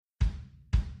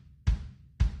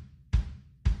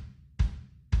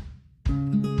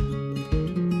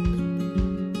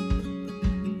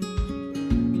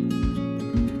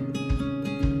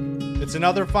It's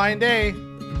another fine day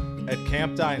at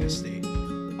Camp Dynasty.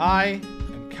 I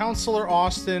am Counselor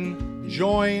Austin,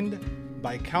 joined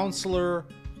by Counselor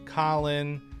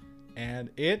Colin, and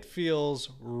it feels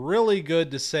really good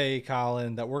to say,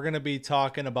 Colin, that we're going to be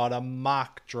talking about a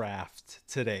mock draft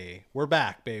today. We're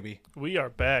back, baby. We are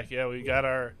back. Yeah, we got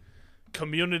our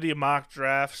community mock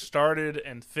draft started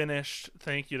and finished.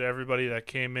 Thank you to everybody that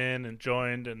came in and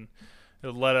joined and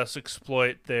let us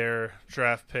exploit their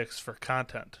draft picks for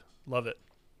content. Love it.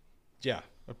 Yeah,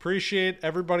 appreciate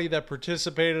everybody that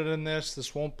participated in this.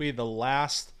 This won't be the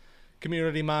last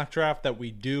community mock draft that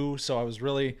we do, so I was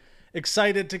really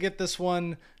excited to get this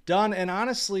one done. And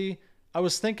honestly, I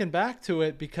was thinking back to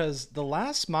it because the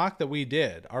last mock that we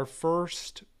did, our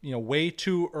first, way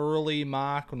too early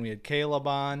mock when we had Caleb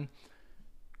on,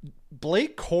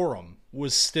 Blake Corum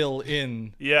was still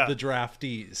in the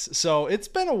draftees. So it's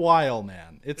been a while,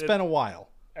 man. It's been a while.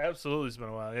 Absolutely, it's been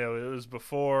a while. Yeah, it was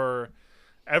before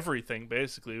everything,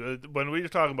 basically. When we were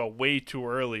talking about way too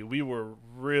early, we were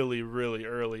really, really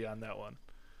early on that one.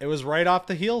 It was right off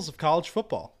the heels of college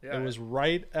football. Yeah. It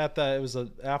was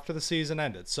after the season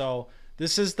ended. So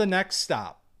this is the next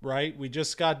stop, right? We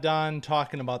just got done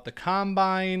talking about the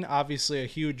combine, obviously a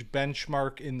huge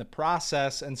benchmark in the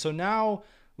process. And so now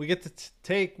we get to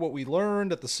take what we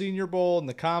learned at the Senior Bowl and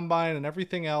the combine and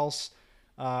everything else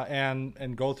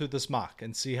and go through this mock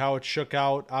and see how it shook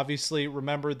out. Obviously,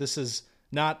 remember, this is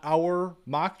not our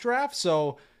mock draft,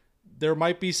 so there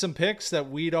might be some picks that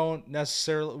we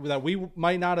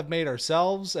might not have made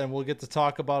ourselves, and we'll get to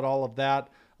talk about all of that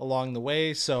along the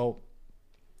way. So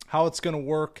how it's going to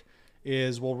work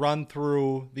is we'll run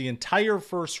through the entire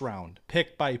first round,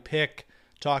 pick by pick,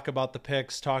 talk about the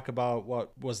picks, talk about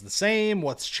what was the same,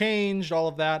 what's changed, all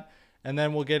of that. And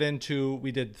then we'll get into,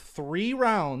 we did three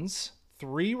rounds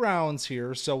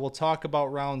here. So we'll talk about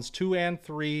rounds 2 and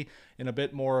 3 in a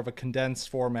bit more of a condensed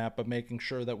format, but making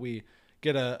sure that we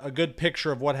get a good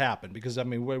picture of what happened. Because, I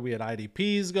mean, we had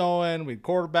IDPs going, we had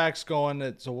quarterbacks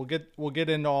going. So we'll get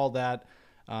into all that.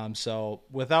 So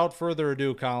without further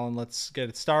ado, Colin, let's get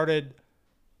it started.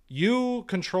 You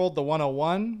controlled the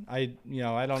 101. I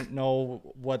don't know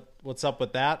what's up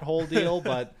with that whole deal,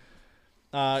 but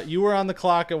you were on the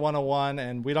clock at 101,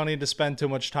 and we don't need to spend too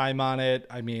much time on it.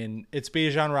 I mean, it's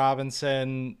Bijan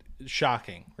Robinson.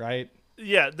 Shocking, right?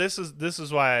 Yeah, this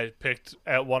is why I picked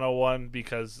at 101,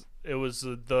 because it was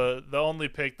the only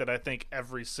pick that I think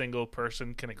every single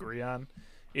person can agree on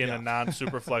in a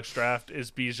non-Superflex draft is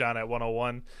Bijan at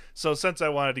 101. So since I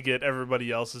wanted to get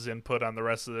everybody else's input on the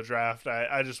rest of the draft,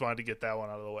 I just wanted to get that one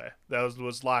out of the way. That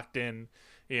was locked in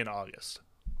August.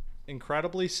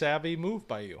 Incredibly savvy move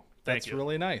by you. Thank you. That's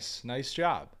really nice. Nice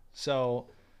job. So,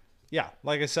 yeah,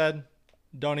 like I said,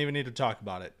 don't even need to talk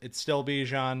about it. It's still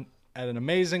Bijan at an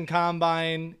amazing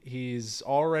combine. He's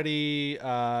already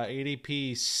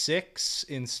ADP 6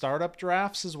 in startup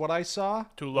drafts is what I saw.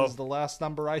 Too low. Was the last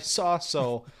number I saw,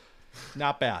 so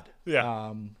not bad.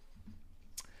 Yeah.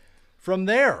 From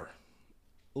there,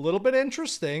 a little bit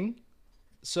interesting.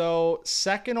 So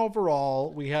second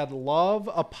overall, we had Love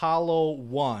Apollo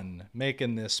 1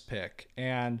 making this pick,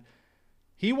 and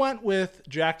he went with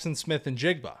Jackson Smith and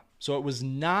Jigba. So it was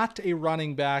not a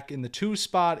running back in the 2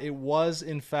 spot. It was,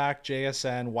 in fact,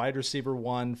 JSN, wide receiver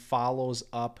 1, follows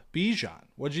up Bijan.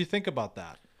 What did you think about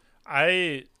that?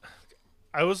 I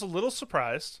was a little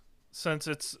surprised, since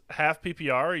it's half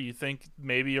PPR. You think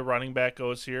maybe a running back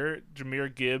goes here.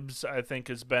 Jahmyr Gibbs, I think,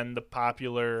 has been the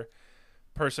popular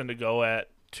person to go at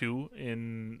 2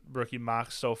 in rookie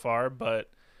mocks so far.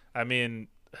 But, I mean,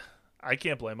 I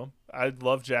can't blame him. I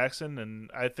love Jackson,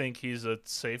 and I think he's a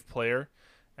safe player.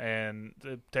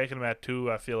 And taking him at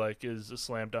 2, I feel like, is a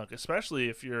slam dunk, especially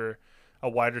if you're a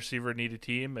wide receiver needy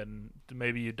team and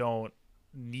maybe you don't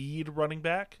need running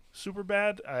back super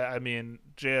bad. I mean,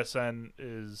 JSN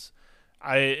is,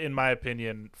 in my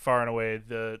opinion, far and away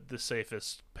the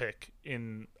safest pick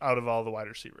out of all the wide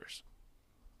receivers.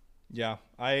 Yeah,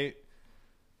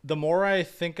 the more I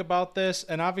think about this,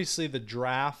 and obviously the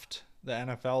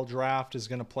NFL draft is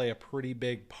going to play a pretty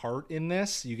big part in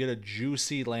this. You get a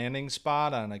juicy landing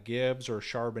spot on a Gibbs or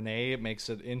Charbonnet. It makes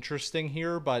it interesting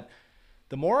here. But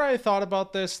the more I thought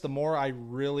about this, the more I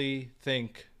really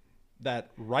think that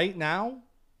right now,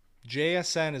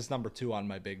 JSN is number 2 on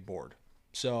my big board.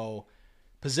 So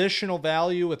positional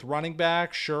value with running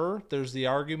back, sure, there's the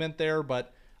argument there.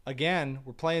 But again,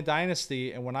 we're playing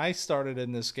Dynasty, and when I started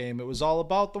in this game, it was all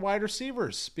about the wide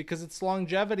receivers because it's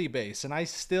longevity based, and I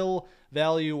still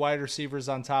value wide receivers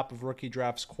on top of rookie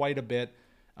drafts quite a bit.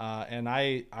 And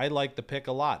I like the pick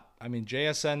a lot. I mean,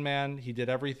 JSN, man, he did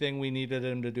everything we needed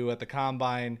him to do at the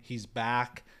combine. He's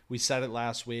back. We said it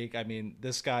last week. I mean,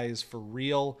 this guy is for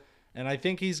real. And I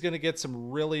think he's going to get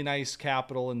some really nice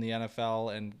capital in the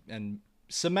NFL and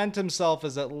cement himself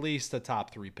as at least a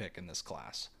top 3 pick in this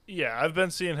class. Yeah, I've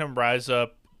been seeing him rise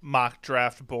up mock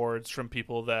draft boards from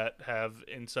people that have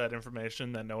inside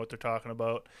information that know what they're talking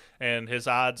about. And his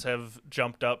odds have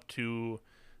jumped up to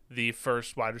the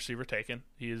first wide receiver taken.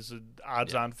 He is an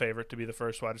odds-on favorite to be the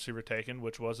first wide receiver taken,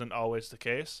 which wasn't always the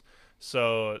case.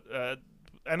 So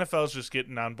NFL's just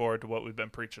getting on board to what we've been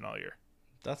preaching all year.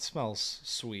 That smells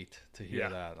sweet to hear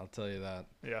that. I'll tell you that.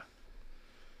 Yeah.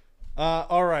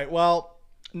 All right. Well,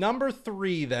 number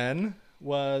 3 then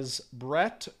was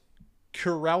Brett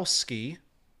Kurowski,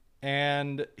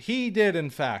 and he did, in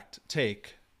fact,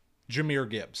 take Jahmyr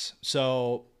Gibbs.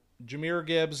 So Jahmyr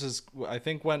Gibbs is, I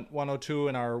think, went 102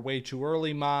 in our way too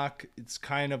early mock. It's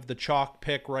kind of the chalk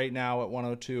pick right now at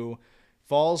 102.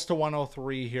 Falls to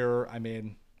 103 here. I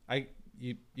mean,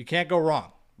 you can't go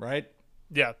wrong, right?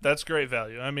 Yeah, that's great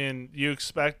value. I mean, you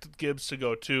expect Gibbs to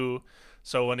go 2,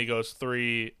 so when he goes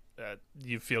 3,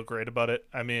 you feel great about it.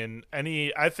 I mean,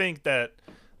 I think that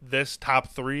this top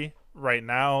 3 right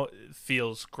now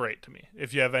feels great to me.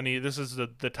 If you have any, this is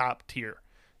the top tier,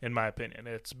 in my opinion.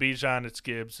 It's Bijan, it's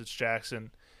Gibbs, it's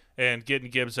Jackson, and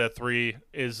getting Gibbs at 3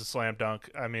 is a slam dunk.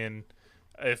 I mean,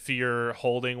 if you're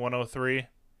holding 103,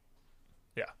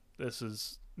 yeah, this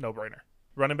is no-brainer.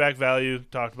 Running back value,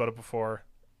 talked about it before.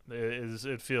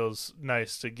 It feels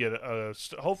nice to get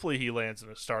hopefully he lands in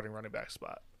a starting running back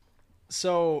spot.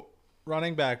 So,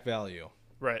 running back value.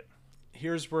 Right.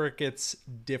 Here's where it gets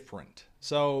different.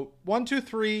 So, 1, 2,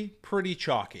 3, pretty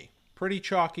chalky. Pretty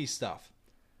chalky stuff.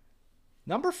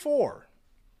 Number 4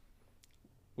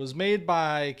 was made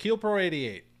by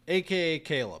KeelPro88, a.k.a.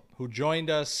 Caleb, who joined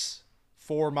us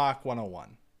for Mock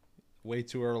 101. Way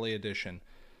too early edition.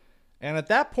 And at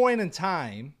that point in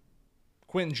time,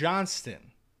 Quentin Johnston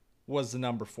was the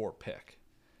number 4 pick.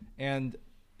 And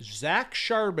Zach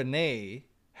Charbonnet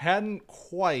hadn't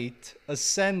quite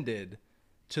ascended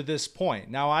to this point.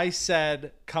 Now, I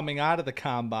said coming out of the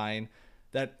combine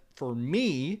that for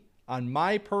me, on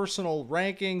my personal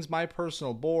rankings, my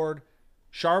personal board,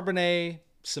 Charbonnet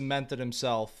cemented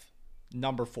himself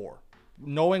number 4.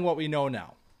 Knowing what we know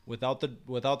now, without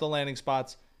the landing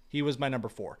spots, he was my number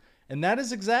 4. And that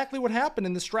is exactly what happened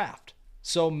in this draft.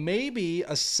 So maybe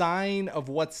a sign of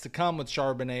what's to come with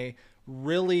Charbonnet,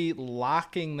 really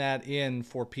locking that in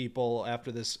for people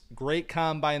after this great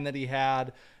combine that he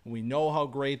had. We know how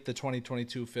great the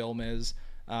 2022 film is.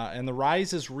 And the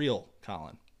rise is real,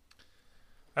 Colin.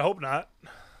 I hope not.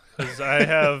 Because I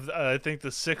have, I think, the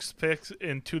 6th pick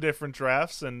in 2 different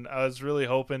drafts, and I was really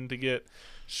hoping to get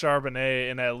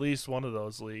Charbonnet in at least one of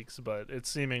those leagues, but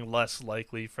it's seeming less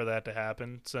likely for that to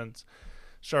happen since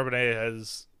Charbonnet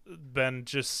has been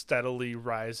just steadily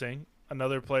rising.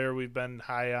 Another player we've been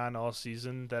high on all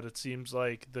season that it seems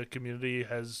like the community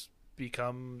has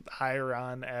become higher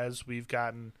on as we've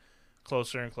gotten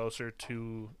closer and closer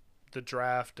to the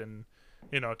draft and,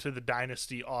 you know, to the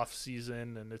dynasty off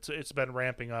season, and it's been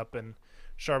ramping up, and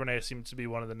Charbonnet seems to be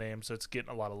one of the names that's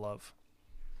getting a lot of love.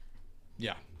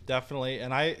 Yeah, definitely.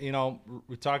 And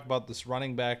we talked about this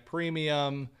running back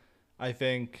premium. I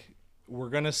think we're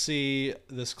going to see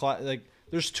this class, like,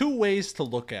 there's 2 ways to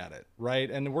look at it, right?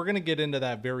 And we're going to get into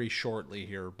that very shortly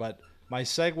here. But my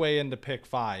segue into pick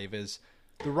 5 is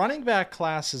the running back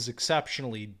class is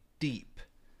exceptionally deep.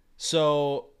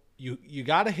 So you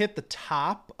got to hit the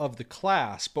top of the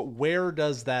class, but where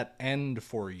does that end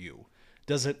for you?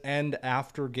 Does it end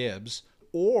after Gibbs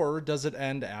or does it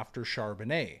end after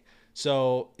Charbonnet?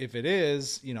 So if it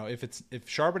is, if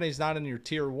Charbonnet's not in your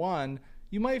tier 1,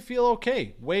 you might feel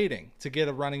okay waiting to get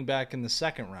a running back in the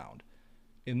 2nd round.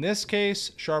 In this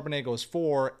case, Charbonnet goes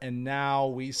 4, and now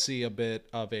we see a bit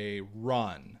of a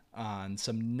run on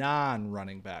some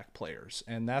non-running back players.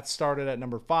 And that started at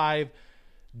number 5.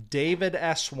 David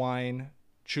Eswine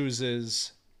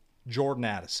chooses Jordan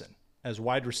Addison as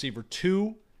wide receiver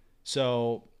 2.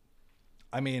 So,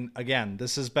 I mean, again,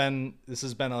 this has been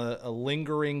a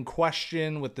lingering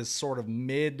question with this sort of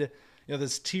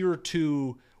this tier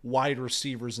 2 wide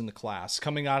receivers in the class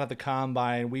coming out of the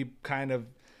combine. We kind of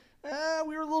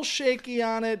we were a little shaky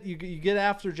on it. You get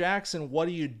after Jackson, what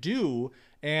do you do?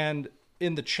 And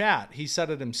in the chat, he said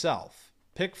it himself.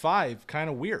 Pick 5, kind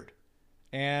of weird.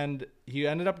 And he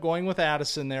ended up going with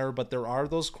Addison there, but there are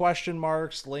those question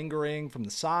marks lingering from the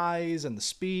size and the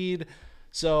speed.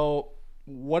 So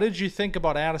what did you think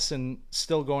about Addison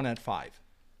still going at 5?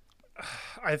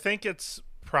 I think it's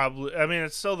probably, I mean,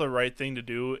 it's still the right thing to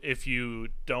do if you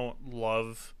don't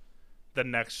love the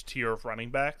next tier of running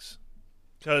backs.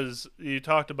 Because you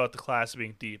talked about the class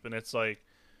being deep, and it's like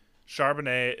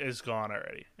Charbonnet is gone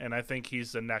already, and I think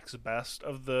he's the next best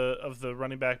of the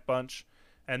running back bunch.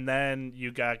 And then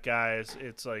you got guys,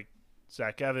 it's like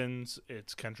Zach Evans,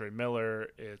 it's Kendre Miller,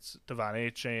 it's Devon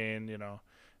Achane,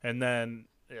 and then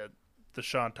the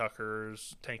Sean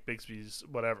Tuckers, Tank Bigsby's,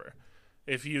 whatever.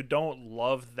 If you don't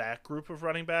love that group of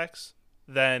running backs,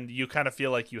 then you kind of feel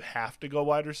like you have to go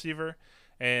wide receiver,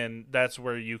 and that's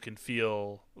where you can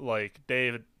feel like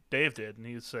Dave did, and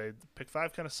he'd say pick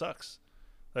 5 kind of sucks.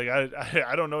 Like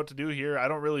I don't know what to do here. I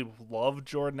don't really love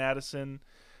Jordan Addison.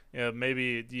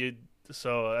 Maybe you.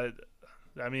 So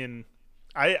I mean,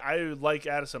 I like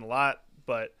Addison a lot,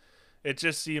 but it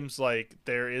just seems like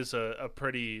there is a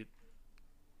pretty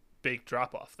big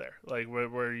drop off there, like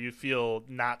where you feel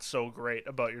not so great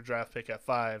about your draft pick at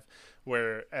 5,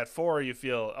 where at 4 you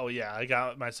feel, oh yeah, I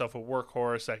got myself a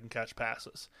workhorse that can catch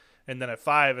passes, and then at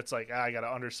 5 it's like, I got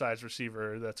an undersized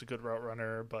receiver that's a good route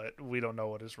runner, but we don't know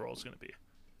what his role is going to be.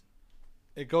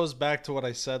 It goes back to what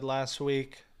I said last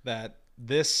week, that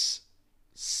this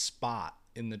spot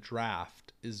in the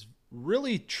draft is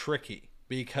really tricky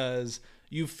because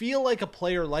you feel like a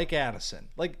player like Addison,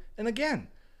 and again,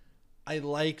 I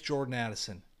like Jordan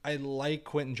Addison, I like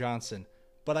Quentin Johnson,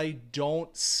 but I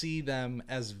don't see them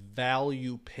as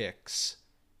value picks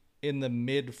in the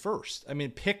mid first. I mean,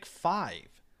 pick 5,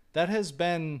 that has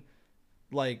been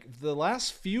like the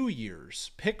last few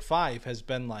years, pick 5 has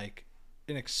been like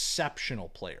an exceptional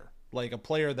player, like a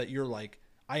player that you're like,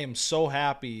 I am so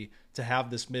happy to have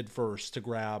this mid first to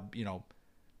grab,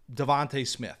 Devontae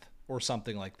Smith or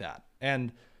something like that.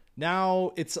 And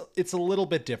now it's a little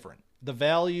bit different. The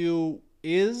value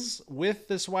is with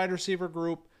this wide receiver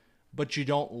group, but you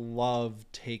don't love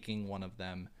taking one of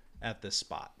them at this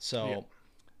spot. So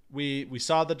we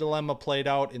saw the dilemma played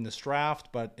out in this draft,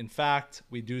 but in fact,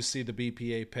 we do see the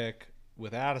BPA pick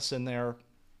with Addison there.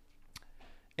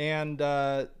 And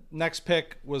next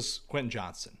pick was Quentin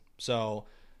Johnson. So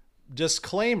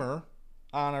disclaimer,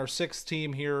 on our 6th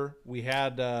team here, we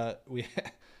had an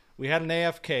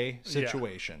AFK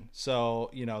situation. Yeah.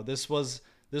 So,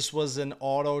 this was an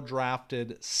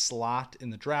auto-drafted slot in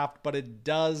the draft, but it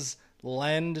does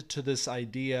lend to this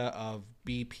idea of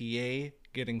BPA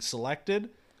getting selected.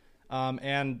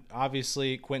 And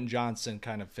obviously Quentin Johnson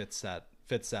kind of fits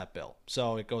that bill.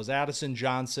 So it goes Addison,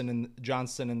 Johnson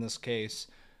in this case.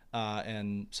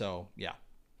 And so, yeah.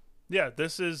 Yeah,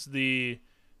 this is the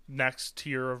next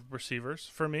tier of receivers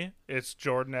for me. It's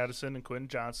Jordan Addison and Quentin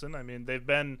Johnson. I mean,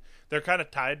 they're kind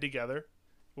of tied together,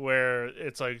 where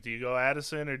it's like, do you go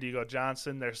Addison or do you go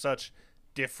Johnson? They're such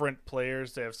different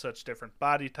players. They have such different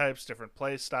body types, different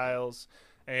play styles,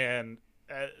 and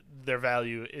their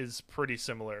value is pretty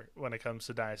similar when it comes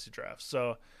to dynasty drafts.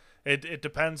 So it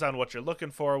depends on what you're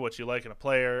looking for, what you like in a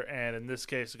player, and in this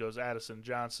case, it goes Addison,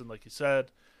 Johnson, like you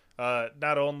said.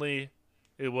 Not only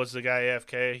it was the guy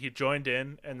AFK, he joined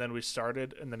in, and then we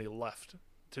started, and then he left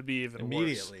to be even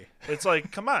immediately worse. It's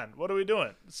like, come on, what are we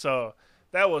doing? So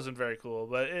that wasn't very cool,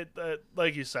 but it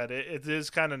like you said, it is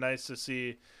kind of nice to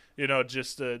see,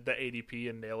 just the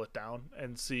ADP and nail it down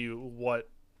and see what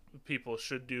people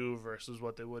should do versus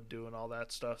what they would do and all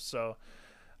that stuff. So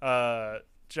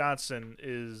Johnson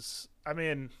is, I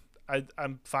mean,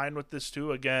 I'm fine with this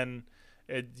too. Again,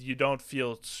 you don't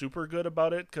feel super good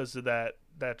about it because of that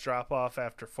drop off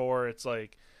after 4. It's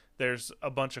like there's a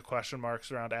bunch of question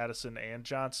marks around Addison and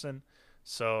Johnson.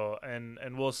 So and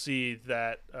we'll see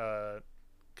that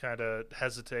kind of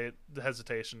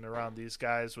hesitation around these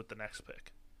guys with the next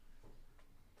pick.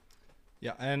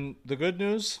 Yeah, and the good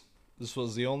news, this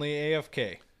was the only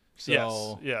AFK.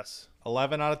 So yes.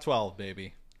 11 out of 12,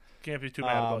 baby. Can't be too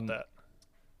mad about that.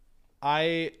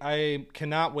 I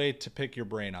cannot wait to pick your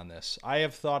brain on this. I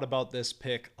have thought about this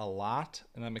pick a lot,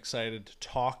 and I'm excited to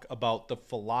talk about the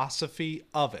philosophy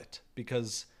of it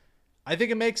because I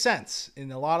think it makes sense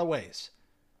in a lot of ways.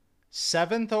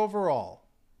 7th overall,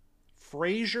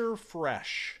 Fraser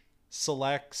Fresh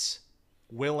selects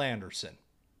Will Anderson.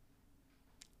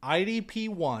 IDP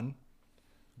 1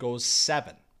 goes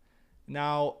 7.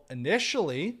 Now,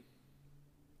 initially,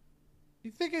 you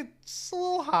think it's a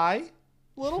little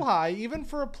high, even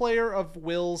for a player of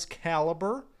Will's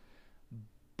caliber,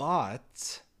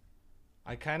 but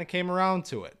I kind of came around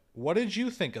to it. What did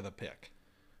you think of the pick?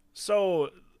 So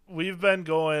we've been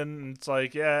going, it's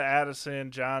like, Addison,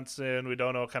 Johnson, we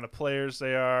don't know what kind of players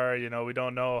they are. We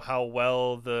don't know how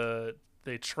well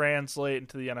they translate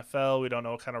into the NFL. We don't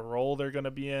know what kind of role they're going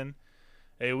to be in.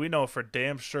 hey, we know for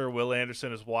damn sure Will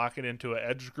Anderson is walking into an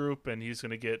edge group and he's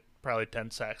going to get probably 10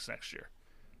 sacks next year.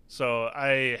 So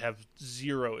I have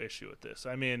zero issue with this.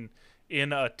 I mean,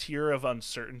 in a tier of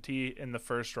uncertainty in the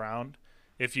first round,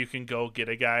 if you can go get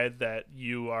a guy that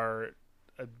you are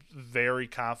very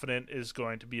confident is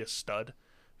going to be a stud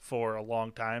for a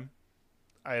long time,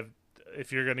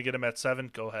 if you're going to get him at 7,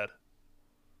 go ahead.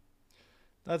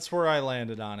 That's where I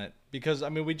landed on it because, I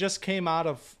mean, we just came out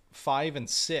of 5 and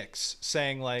 6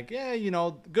 saying like, yeah,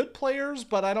 good players,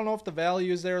 but I don't know if the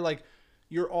value is there. Like,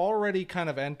 you're already kind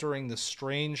of entering the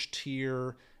strange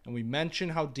tier, and we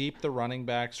mentioned how deep the running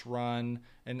backs run,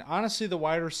 and honestly, the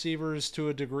wide receivers to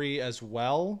a degree as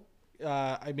well.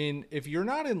 I mean, if you're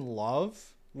not in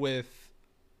love with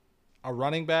a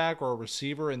running back or a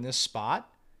receiver in this spot,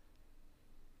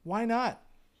 why not?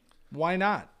 Why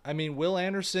not? I mean, Will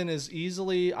Anderson is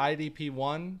easily IDP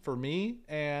 1 for me,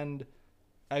 and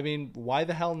I mean, why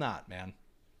the hell not, man?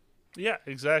 Yeah,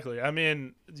 exactly. I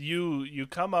mean, you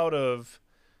come out of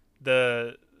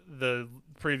the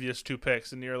previous 2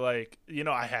 picks and you're like,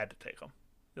 I had to take them.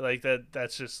 Like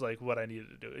that's just like what I needed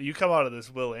to do. You come out of this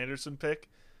Will Anderson pick,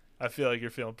 I feel like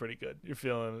you're feeling pretty good. You're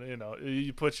feeling,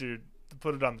 you put it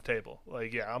on the table.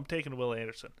 Like, yeah, I'm taking Will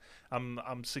Anderson.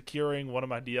 I'm securing one of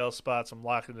my DL spots. I'm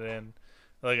locking it in.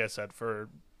 Like I said, for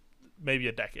maybe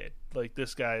a decade. Like,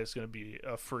 this guy is going to be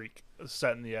a freak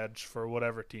setting the edge for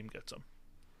whatever team gets him.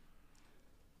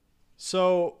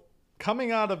 So,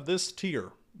 coming out of this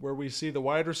tier where we see the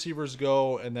wide receivers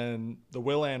go and then the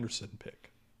Will Anderson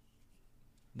pick,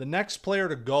 the next player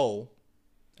to go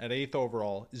at 8th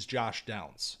overall is Josh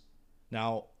Downs.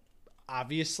 Now,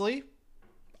 obviously,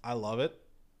 I love it.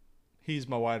 He's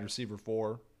my wide receiver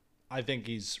 4. I think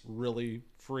he's really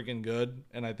freaking good,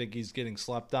 and I think he's getting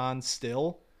slept on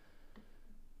still.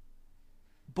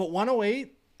 But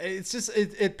 108, it's just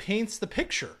it paints the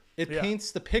picture. It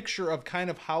paints the picture of kind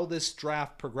of how this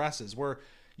draft progresses, where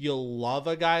you'll love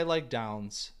a guy like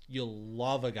Downs, you'll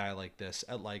love a guy like this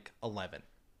at like 11.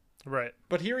 Right.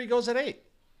 But here he goes at 8.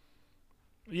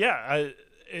 Yeah,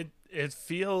 it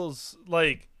feels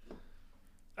like,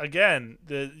 again,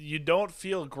 you don't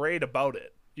feel great about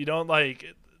it. You don't like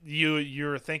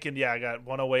you're thinking, yeah, I got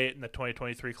 108 in the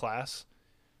 2023 class.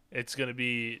 It's going to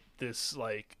be this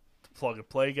like plug and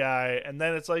play guy, and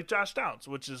then it's like Josh Downs,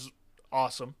 which is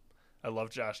awesome. I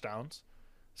love Josh Downs,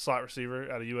 slot receiver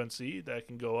out of UNC that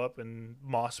can go up and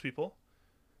moss people,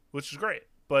 which is great.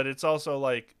 But it's also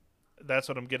like, that's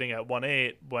what I'm getting at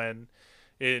 1-8, when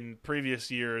in previous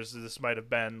years this might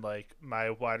have been like my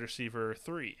wide receiver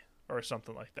 3 or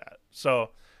something like that.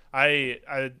 So I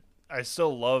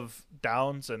still love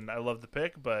Downs and I love the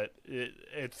pick, but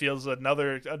it feels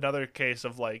another case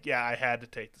of like, yeah, I had to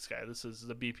take this guy. This is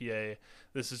the BPA.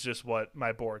 This is just what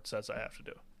my board says I have to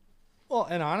do. Well,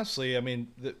 and honestly, I mean,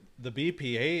 the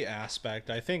BPA aspect,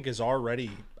 I think, is already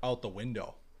out the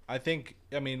window. I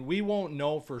mean, we won't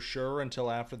know for sure until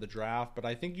after the draft, but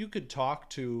I think you could talk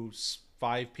to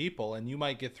 5 people and you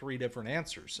might get 3 different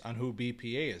answers on who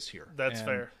BPA is here. That's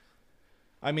fair.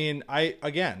 I mean, I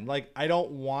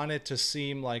don't want it to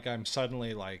seem like I'm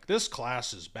suddenly like, this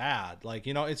class is bad. Like,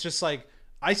 it's just like,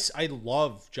 I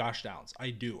love Josh Downs. I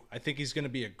do. I think he's going to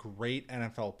be a great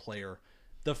NFL player.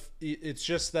 It's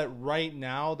just that right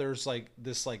now there's like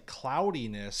this like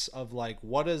cloudiness of like,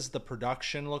 what does the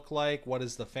production look like? What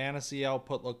does the fantasy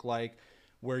output look like?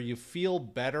 Where you feel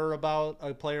better about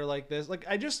a player like this. Like,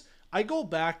 I go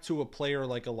back to a player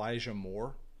like Elijah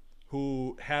Moore,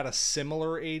 who had a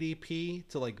similar ADP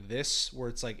to like this, where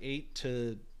it's like 8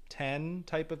 to 10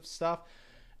 type of stuff.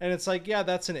 And it's like, yeah,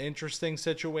 that's an interesting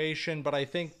situation, but I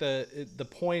think the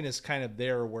point is kind of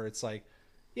there where it's like,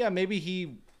 yeah, maybe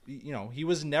he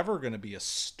was never going to be a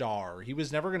star. He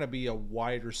was never going to be a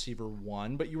wide receiver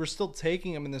 1, but you were still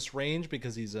taking him in this range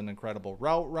because he's an incredible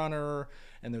route runner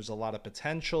and there's a lot of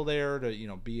potential there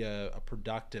to, be a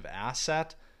productive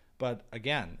asset. But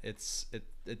again,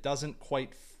 it doesn't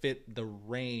quite fit the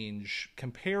range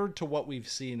compared to what we've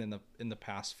seen in the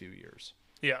past few years.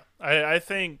 Yeah, I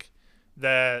think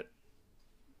that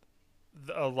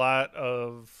a lot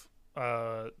of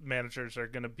managers are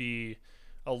going to be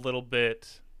a little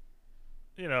bit,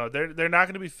 they're not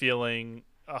going to be feeling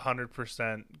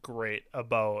 100% great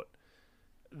about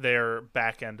their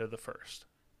back end of the first,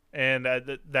 and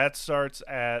that starts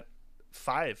at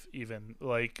 5 even.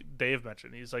 Like Dave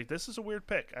mentioned, he's like, this is a weird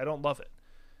pick. I don't love it.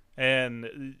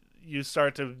 And you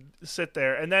start to sit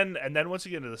there, and then once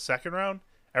you get into the second round,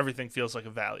 everything feels like a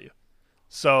value.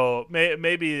 So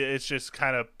maybe it's just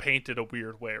kind of painted a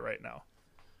weird way right now.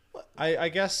 I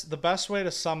guess the best way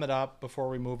to sum it up before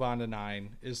we move on to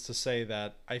 9 is to say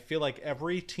that I feel like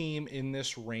every team in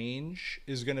this range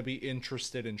is going to be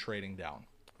interested in trading down.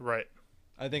 Right.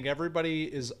 I think everybody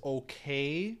is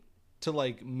okay to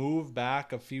like move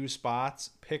back a few spots,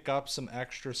 pick up some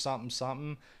extra something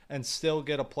something, and still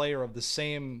get a player of the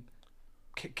same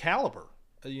caliber,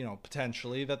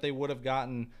 potentially that they would have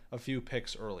gotten a few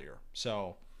picks earlier.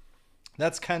 So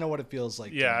that's kind of what it feels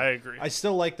like. Yeah, I agree. I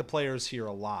still like the players here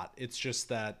a lot. It's just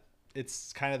that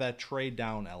it's kind of that trade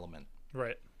down element.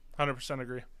 Right. 100%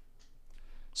 agree.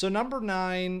 So number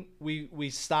 9, we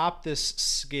stopped this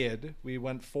skid. We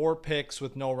went 4 picks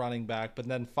with no running back, but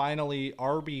then finally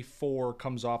RB4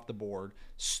 comes off the board.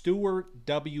 Stuart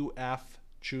WF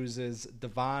chooses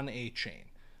Devon Achane,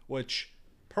 which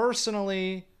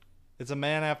personally, it's a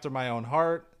man after my own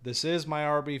heart. This is my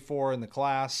RB4 in the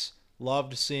class.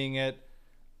 Loved seeing it.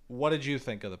 What did you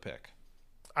think of the pick?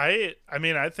 I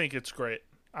mean, I think it's great.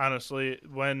 Honestly,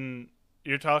 when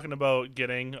you're talking about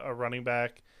getting a running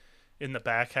back in the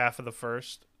back half of the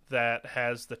first that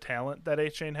has the talent that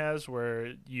Achane has,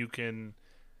 where you can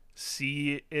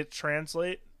see it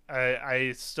translate,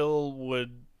 I still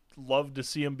would love to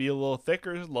see him be a little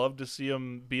thicker, love to see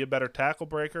him be a better tackle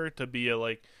breaker, to be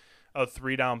a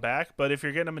 3-down back. But if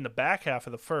you're getting him in the back half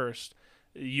of the first,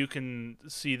 you can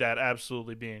see that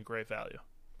absolutely being great value.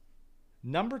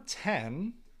 Number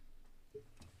 10,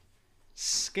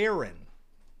 Scarin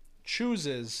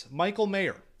chooses Michael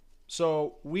Mayer.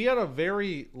 So we had a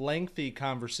very lengthy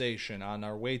conversation on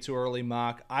our way too early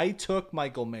mock. I took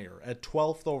Michael Mayer at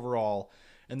 12th overall,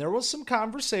 and there was some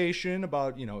conversation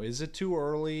about, is it too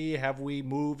early? Have we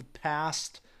moved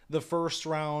past the first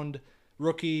round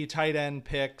rookie tight end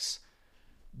picks?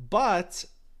 But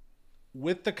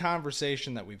with the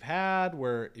conversation that we've had,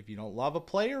 where if you don't love a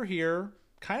player here,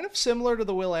 kind of similar to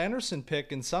the Will Anderson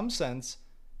pick in some sense,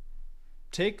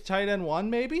 take tight end 1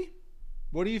 maybe?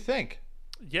 What do you think?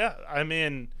 Yeah, I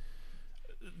mean,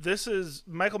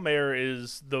 Michael Mayer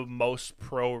is the most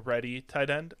pro-ready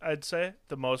tight end, I'd say.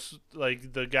 The most,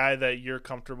 the guy that you're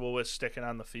comfortable with sticking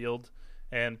on the field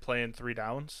and playing 3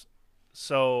 downs.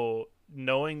 So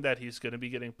knowing that he's going to be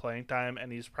getting playing time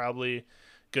and he's probably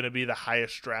going to be the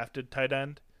highest drafted tight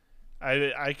end,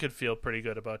 I could feel pretty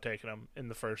good about taking him in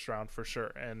the first round for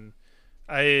sure. And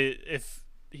if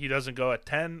he doesn't go at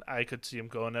 10, I could see him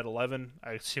going at 11.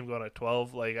 I could see him going at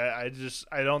 12. I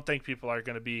don't think people are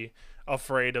going to be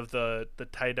afraid of the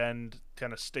tight end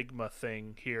kind of stigma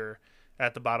thing here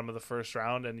at the bottom of the first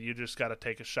round, and you just got to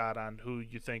take a shot on who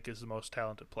you think is the most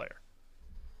talented player.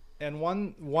 And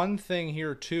one thing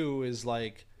here too is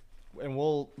and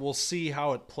we'll see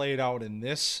how it played out in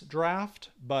this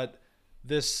draft, but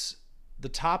the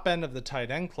top end of the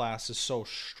tight end class is so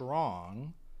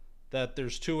strong that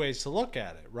there's 2 ways to look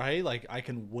at it, right? I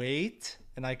can wait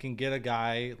and I can get a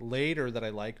guy later that I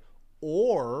like,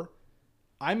 or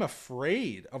I'm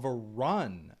afraid of a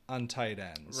run on tight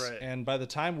ends. Right. And by the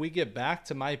time we get back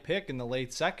to my pick in the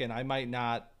late second, I might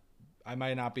not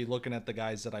be looking at the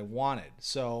guys that I wanted.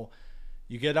 So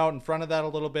you get out in front of that a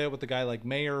little bit with a guy like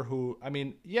Mayer, who,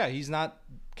 he's not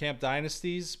Camp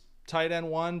Dynasty's tight end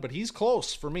 1, but he's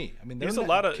close for me. He's a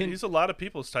lot of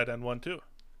people's tight end 1 too.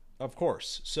 Of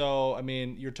course. So,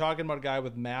 you're talking about a guy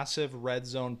with massive red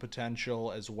zone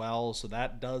potential as well. So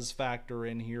that does factor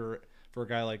in here for a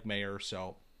guy like Mayer.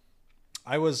 So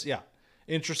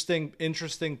interesting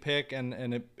pick.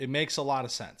 And it makes a lot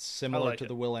of sense. Similar to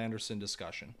the Will Anderson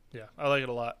discussion. Yeah, I like it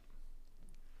a lot.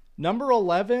 Number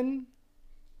 11,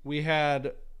 we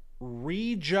had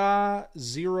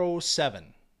Reja07.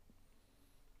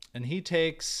 And he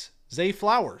takes Zay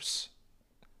Flowers.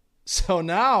 So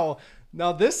now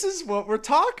this is what we're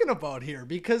talking about here,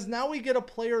 because now we get a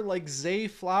player like Zay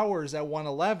Flowers at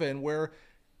 111, where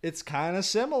it's kind of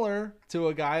similar to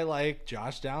a guy like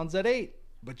Josh Downs at 8,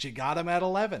 but you got him at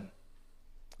 11.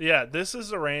 Yeah, this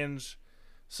is a range.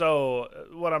 So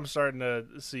what I'm starting to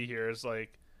see here is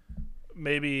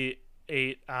maybe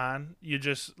 8 on. You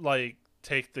just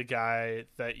take the guy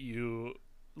that you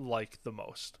like the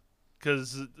most,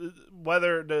 because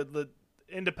whether the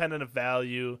independent of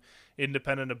value,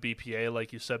 independent of BPA,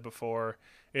 like you said before,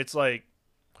 it's who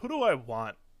do I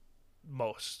want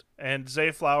most? And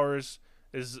Zay Flowers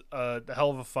is a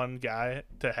hell of a fun guy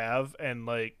to have, and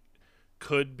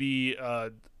could be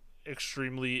a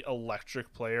extremely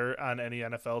electric player on any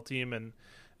NFL team. And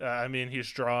he's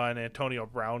drawing Antonio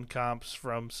Brown comps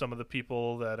from some of the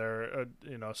people that are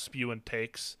spewing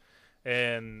takes,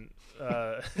 and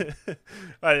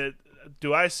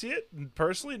do I see it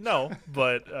personally? No,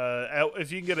 but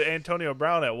if you can get an Antonio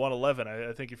Brown at 111,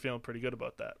 I think you're feeling pretty good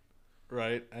about that.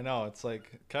 Right. I know. It's like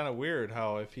kind of weird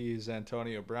how if he's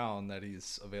Antonio Brown that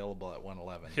he's available at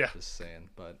 111. Yeah. Just saying.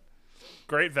 But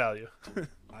Great value.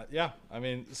 yeah, I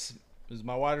mean, this is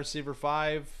my wide receiver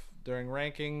 5 during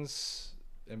rankings.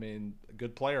 I mean, a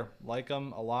good player. Like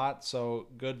him a lot. So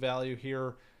good value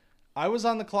here. I was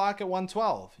on the clock at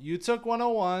 112. You took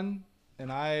 101,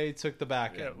 and I took the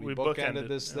back end. Yeah, we we bookended bookended,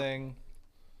 this yeah. thing.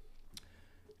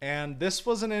 And this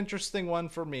was an interesting one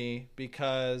for me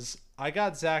because I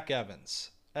got Zach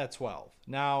Evans at 12.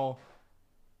 Now,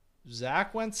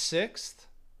 Zach went 6th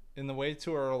in the way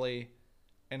too early,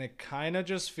 and it kind of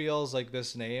just feels like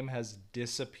this name has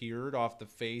disappeared off the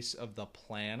face of the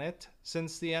planet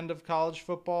since the end of college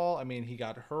football. I mean, he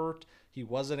got hurt. He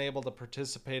wasn't able to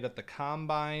participate at the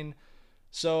combine.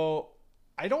 So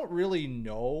I don't really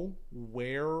know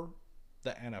where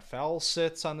the NFL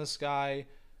sits on this guy.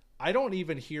 I don't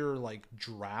even hear like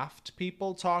draft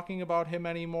people talking about him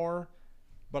anymore,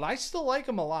 but I still like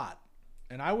him a lot.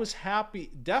 And I was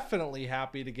happy, definitely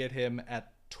happy to get him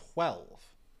at 12.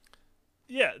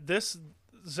 Yeah, this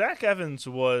Zach Evans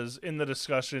was in the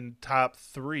discussion top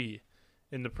 3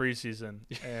 in the preseason,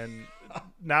 and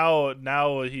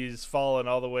now he's fallen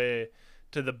all the way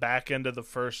to the back end of the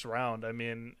first round. I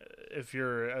mean, if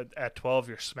you're at 12,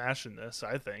 you're smashing this,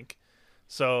 I think.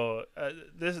 So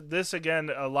this again,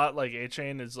 a lot like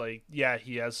A-Chain is like, yeah,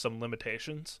 he has some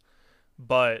limitations,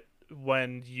 but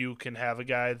when you can have a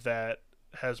guy that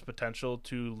has potential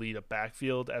to lead a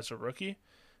backfield as a rookie,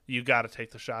 you got to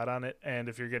take the shot on it. And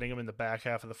if you're getting him in the back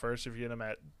half of the first, if you get him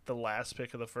at the last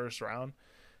pick of the first round,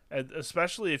 and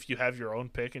especially if you have your own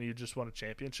pick and you just won a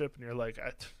championship and you're like,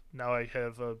 now I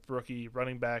have a rookie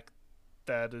running back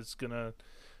that is going to,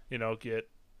 get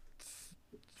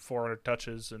 400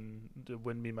 touches and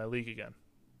win me my league again.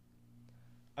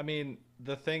 I mean,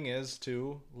 the thing is,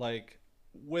 too, like,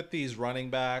 with these running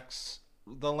backs,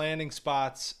 the landing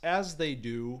spots, as they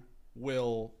do,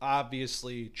 will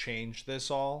obviously change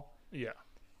this all. Yeah.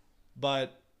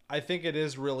 But I think it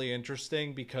is really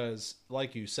interesting because,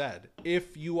 like you said,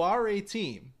 if you are a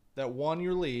team that won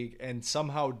your league and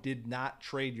somehow did not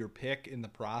trade your pick in the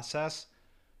process,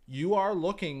 you are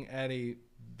looking at a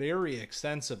very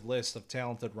extensive list of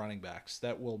talented running backs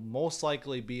that will most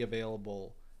likely be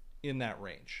available in that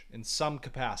range in some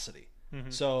capacity. Mm-hmm.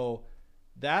 So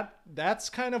that's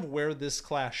kind of where this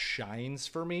class shines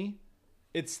for me.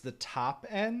 It's the top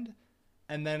end,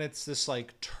 and then it's this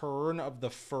like turn of the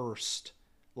first,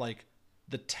 like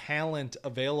the talent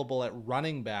available at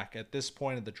running back at this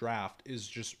point of the draft is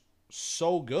just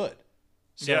so good.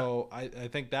 So yeah. I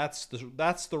think that's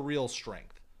the real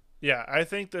strength. Yeah, I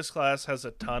think this class has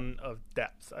a ton of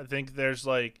depth. I think there's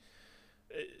like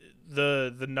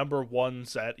the number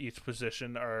ones at each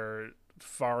position are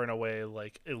far and away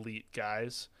like elite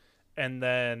guys. And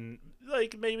then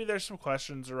like maybe there's some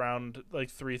questions around like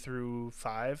 3 through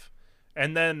 5.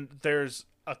 And then there's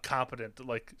a competent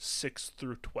like 6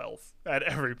 through 12 at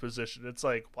every position. It's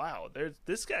like, wow,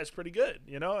 this guy's pretty good,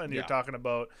 and you're talking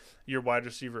about your wide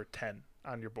receiver 10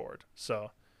 on your board.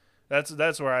 So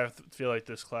that's where I feel like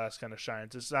this class kind of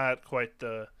shines. It's not quite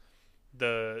the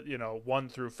 1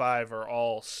 through 5 are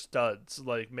all studs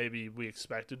like maybe we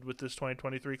expected with this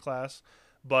 2023 class,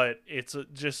 but it's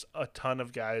just a ton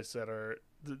of guys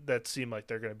that seem like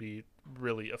they're going to be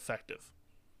really effective.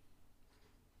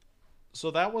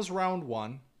 So that was round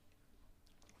 1.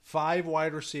 5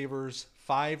 wide receivers,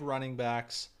 5 running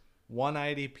backs, 1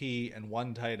 IDP, and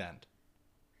 1 tight end.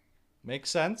 Makes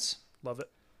sense? Love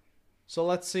it. So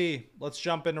let's see. Let's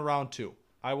jump into round 2.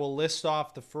 I will list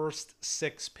off the first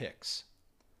 6 picks.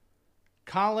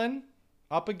 Colin,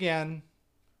 up again,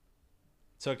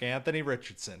 took Anthony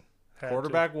Richardson.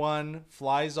 Quarterback 1,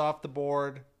 flies off the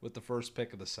board with the first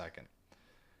pick of the second.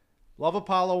 Love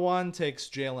Apollo 1 takes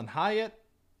Jalen Hyatt.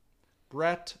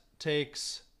 Brett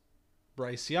takes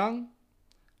Bryce Young.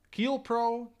 Keel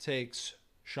Pro takes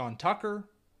Sean Tucker.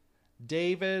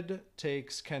 David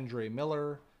takes Kendre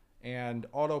Miller. And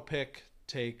Autopick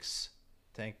takes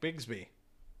Tank Bigsby.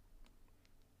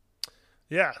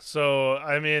 Yeah, so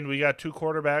I mean, we got 2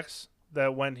 quarterbacks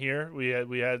that went here.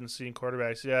 We hadn't seen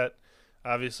quarterbacks yet.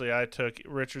 Obviously, I took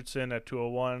Richardson at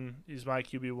 201. He's my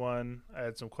QB1. I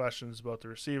had some questions about the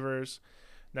receivers.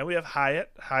 Now we have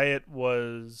Hyatt. Hyatt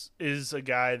is a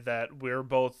guy that we're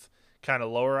both kind of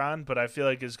lower on, but I feel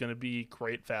like is going to be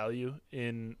great value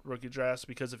in rookie drafts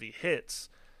because if he hits,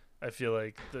 I feel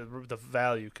like the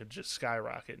value could just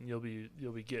skyrocket, and you'll be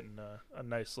getting a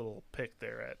nice little pick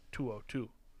there at 202.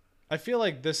 I feel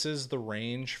like this is the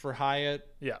range for Hyatt.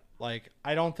 Yeah. Like,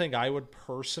 I don't think I would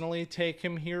personally take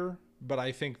him here, but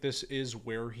I think this is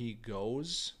where he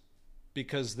goes.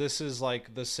 because this is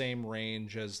like the same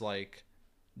range as like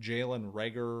Jalen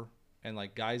Reagor and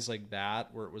like guys like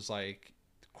that, where it was like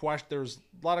there's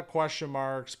a lot of question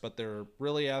marks, but they're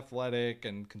really athletic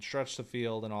and can stretch the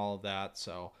field and all of that.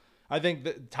 So I think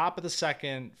the top of the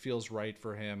second feels right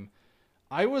for him.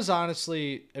 I was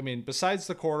honestly, I mean, besides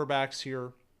the quarterbacks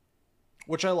here,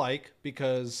 which I like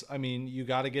because, I mean, you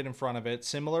got to get in front of it,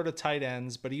 similar to tight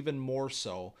ends, but even more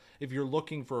so. If you're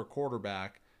looking for a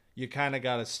quarterback, you kind of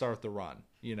got to start the run.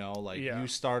 You know, like Yeah. you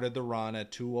started the run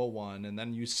at 201, and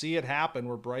then you see it happen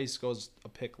where Bryce goes a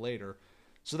pick later.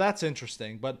 So that's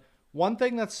interesting. But one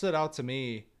thing that stood out to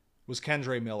me was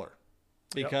Kendre Miller,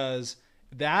 Yep. because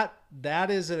that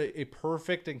is a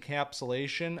perfect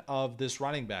encapsulation of this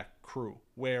running back crew,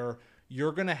 where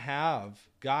you're going to have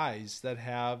guys that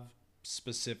have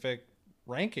specific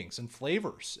rankings and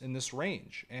flavors in this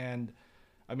range. And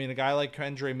I mean, a guy like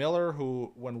Kendre Miller,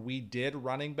 who when we did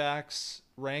running backs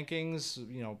rankings,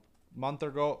 you know, month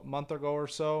ago or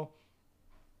so,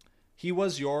 he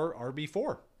was your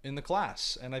RB4 in the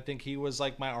class. And I think he was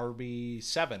like my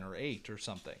RB7 or 8 or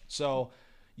something. So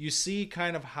you see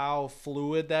kind of how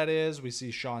fluid that is. We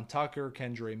see Sean Tucker,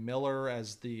 Kendre Miller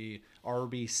as the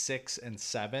RB6 and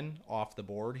 7 off the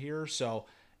board here. So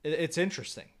it's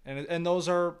interesting. And those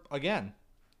are, again,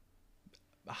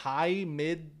 high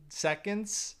mid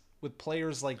seconds with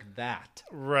players like that.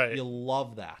 Right. You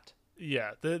love that.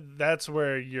 Yeah, that's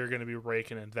where you're going to be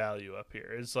raking in value up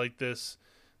here. It's like this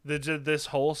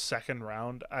whole second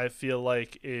round, I feel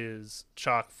like, is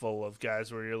chock full of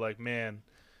guys where you're like, man,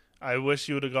 I wish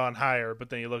you would have gone higher.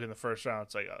 But then you look in the first round,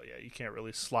 it's like, oh yeah, you can't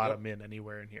really slot them in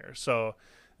anywhere in here. So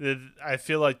I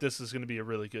feel like this is going to be a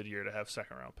really good year to have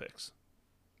second round picks.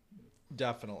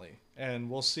 Definitely. And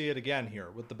we'll see it again here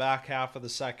with the back half of the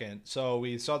second. So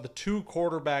we saw the two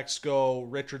quarterbacks go,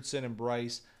 Richardson and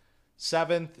Bryce.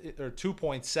 7th or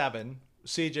 2.7,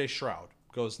 CJ Stroud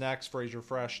goes next. Fraser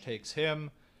Fresh takes him.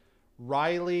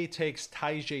 Riley takes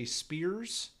Tyjae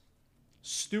Spears.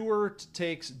 Stewart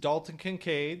takes Dalton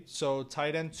Kincaid. So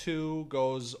tight end 2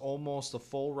 goes almost a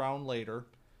full round later.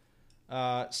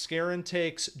 Scarin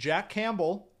takes Jack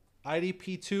Campbell.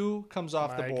 IDP 2 comes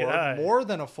off the board more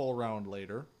than a full round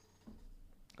later.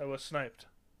 I was sniped.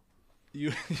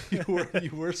 You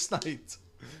were sniped.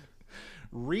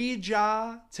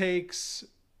 Reja takes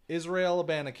Israel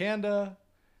Abanikanda,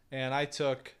 and I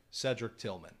took Cedric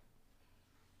Tillman.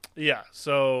 Yeah,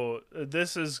 so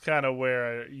this is kind of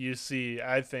where you see,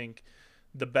 I think,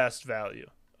 the best value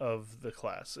of the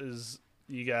class is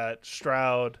you got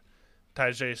Stroud,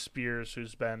 Tyjae Spears,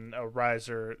 who's been a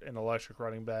riser, an electric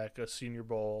running back, a Senior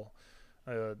Bowl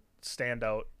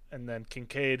standout, and then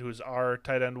Kincaid, who's our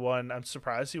tight end 1. I'm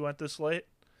surprised he went this late.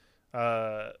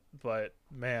 But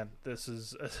man, this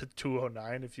is a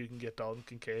 209 if you can get Dalton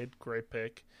Kincaid. Great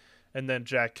pick. And then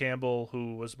Jack Campbell,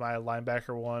 who was my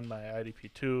linebacker 1, my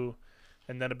IDP 2,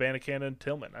 and then Abanikanda and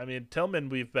Tillman. I mean, Tillman,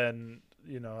 we've been,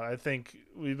 I think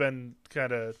we've been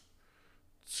kind of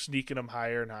sneaking him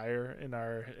higher and higher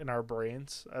in our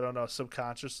brains. I don't know,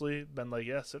 subconsciously been like,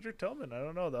 yeah, Cedric Tillman. I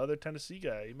don't know, the other Tennessee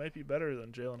guy, he might be better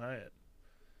than Jalen Hyatt.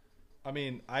 I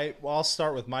mean, I'll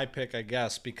start with my pick, I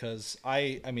guess, because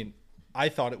I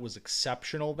thought it was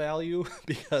exceptional value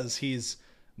because he's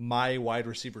my wide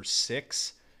receiver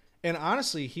 6. And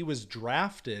honestly, he was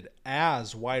drafted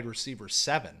as wide receiver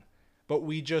 7. But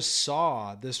we just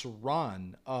saw this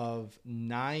run of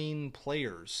 9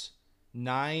 players,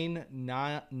 9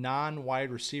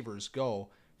 non-wide receivers go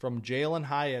from Jalen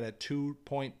Hyatt at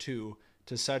 2.2 to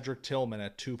Cedric Tillman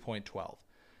at 2.12.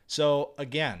 So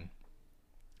again,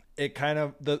 it kind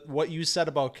of, what you said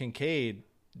about Kincaid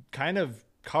kind of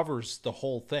covers the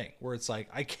whole thing, where it's like,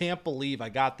 I can't believe I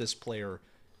got this player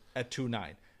at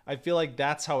 2.9. I feel like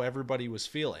that's how everybody was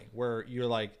feeling, where you're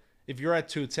like, if you're at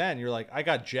 210, you're like, I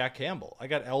got Jack Campbell, I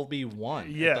got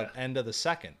LB1 at the end of the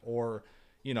second. Or,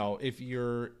 if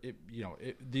you're,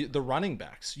 the running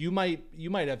backs, you might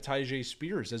have Tyjae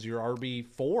Spears as your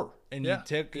RB4, and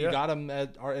you got him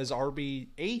as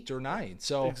RB8 or 9.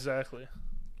 So exactly.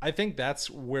 I think that's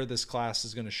where this class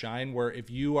is going to shine, where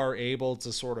if you are able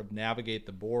to sort of navigate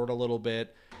the board a little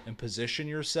bit and position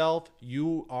yourself,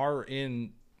 you are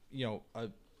in, a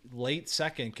late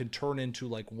second can turn into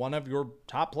like one of your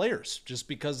top players, just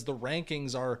because the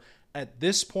rankings are at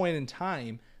this point in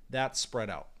time that spread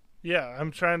out. Yeah,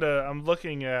 I'm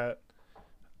looking at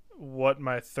what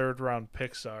my third round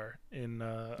picks are in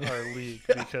our league,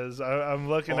 because I'm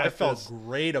looking at I felt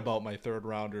great about my third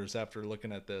rounders after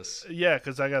looking at this. Yeah,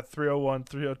 because I got 301,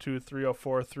 302,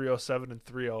 304, 307, and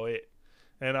 308.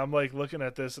 And I'm like looking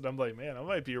at this and I'm like, man, I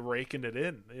might be raking it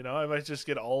in. I might just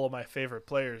get all of my favorite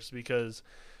players, because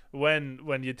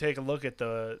when you take a look at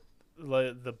the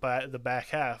back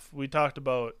half, we talked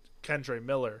about Kendre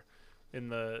Miller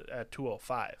at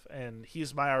 205, and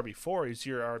he's my RB4. He's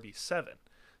your RB7.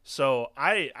 So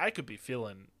I could be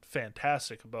feeling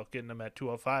fantastic about getting him at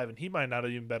 205, and he might not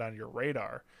have even been on your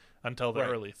radar until the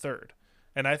early third.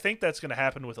 And I think that's going to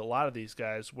happen with a lot of these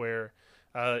guys where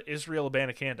Israel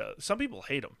Abanikanda, some people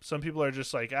hate him. Some people are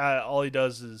just like, all he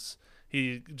does is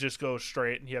he just goes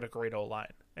straight, and he had a great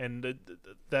O-line. And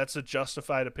that's a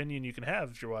justified opinion you can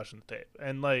have if you're watching the tape.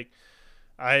 And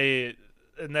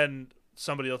and then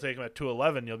somebody will take him at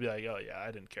 211, you'll be like, oh yeah,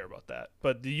 I didn't care about that.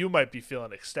 But you might be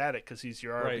feeling ecstatic because he's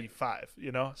your RB5,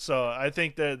 you know? So I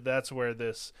think that's where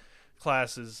this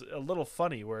class is a little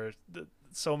funny, where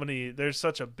there's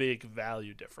such a big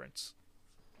value difference.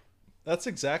 That's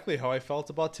exactly how I felt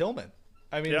about Tillman.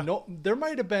 I mean, there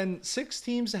might have been 6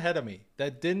 teams ahead of me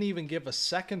that didn't even give a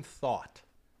second thought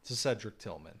to Cedric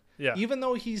Tillman. Yeah. Even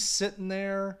though he's sitting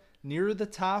there near the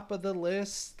top of the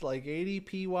list, like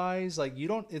ADP wise, like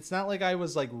it's not like I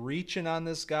was like reaching on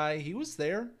this guy. He was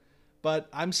there, but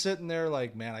I'm sitting there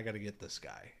like, man, I got to get this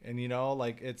guy. And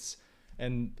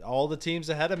and all the teams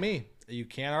ahead of me, you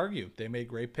can't argue. They made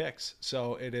great picks.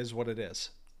 So it is what it is.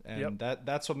 And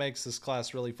that's what makes this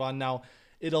class really fun. Now,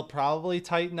 it'll probably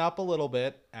tighten up a little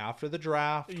bit after the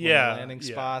draft. Landing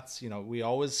spots, we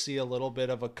always see a little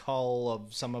bit of a cull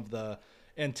of some of the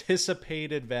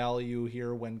anticipated value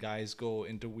here when guys go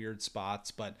into weird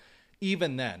spots. But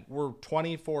even then, we're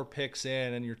 24 picks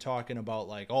in, and you're talking about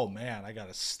like, oh man, I got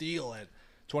to steal at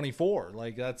 24.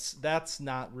 Like that's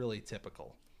not really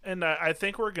typical. And I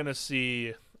think we're going to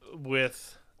see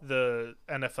with the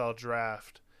NFL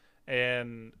draft,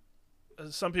 and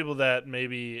some people that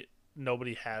maybe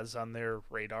nobody has on their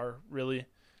radar really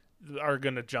are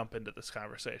going to jump into this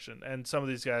conversation, and some of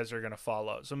these guys are going to fall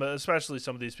out. Especially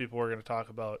some of these people we're going to talk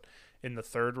about in the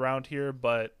third round here.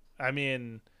 But I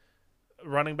mean,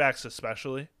 running backs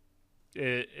especially,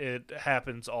 it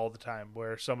happens all the time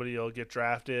where somebody will get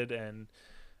drafted and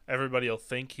everybody will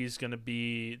think he's going to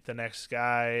be the next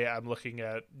guy. I'm looking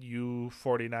at you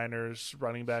 49ers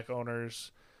running back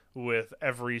owners with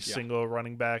every single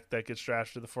running back that gets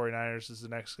drafted to the 49ers is the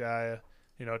next guy.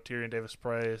 Tyrion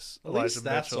Davis-Price, At Elijah least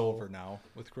that's Mitchell. over now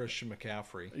with Christian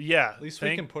McCaffrey. Yeah. At least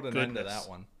we can put an end to that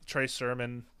one. Trey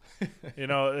Sermon.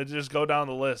 Just go down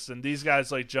the list. And these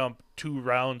guys jump 2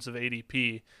 rounds of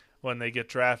ADP when they get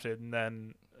drafted, and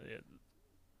then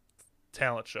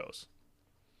talent shows.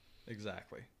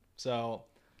 Exactly. So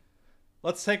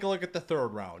let's take a look at the third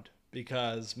round,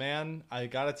 because, man, I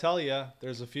got to tell you,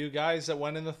 there's a few guys that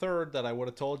went in the third that I would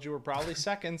have told you were probably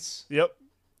seconds. Yep.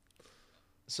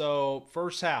 So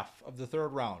first half of the third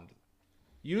round,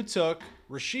 you took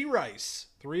Rashee Rice,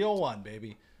 301,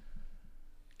 baby.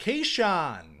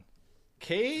 Kayshawn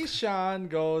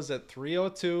goes at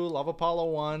 302. Love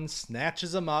Apollo 1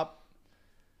 snatches him up.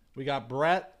 We got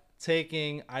Brett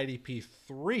taking IDP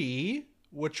 3,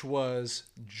 which was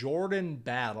Jordan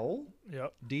Battle.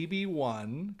 Yep.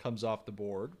 DB1 comes off the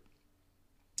board.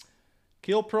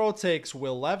 Keel Pro takes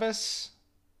Will Levis.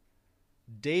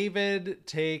 David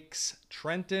takes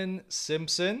Trenton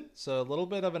Simpson. So a little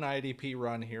bit of an IDP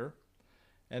run here.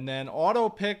 And then auto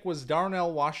pick was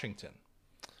Darnell Washington.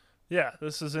 Yeah,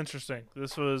 this is interesting.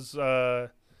 This was,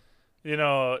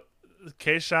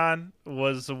 Kayshawn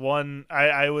was the one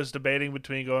I was debating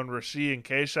between going Rashee and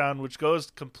Kayshawn, which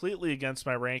goes completely against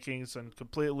my rankings and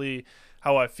completely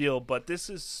how I feel. But this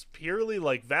is purely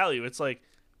value. It's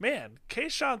man,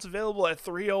 Kayshawn's available at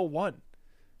 301.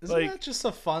 Isn't that just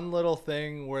a fun little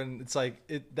thing when it's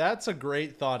that's a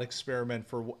great thought experiment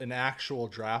for an actual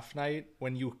draft night,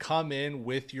 when you come in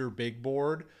with your big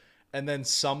board and then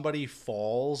somebody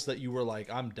falls that you were like,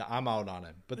 I'm out on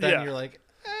him. But then you're like,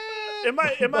 Am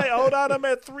I out on him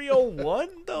at 301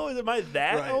 though? Am I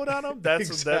that out on him?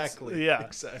 Exactly.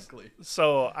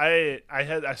 So I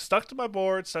stuck to my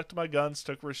board, stuck to my guns,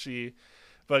 took Rashee,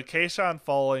 but Kayshawn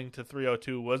falling to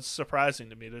 302 was surprising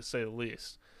to me, to say the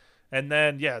least. And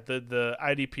then the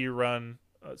IDP run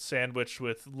sandwiched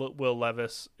with Will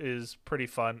Levis is pretty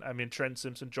fun. I mean, Trent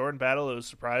Simpson, Jordan Battle, it was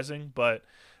surprising, but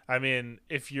I mean,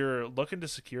 if you're looking to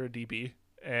secure a DB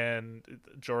and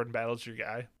Jordan Battle's your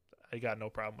guy, I got no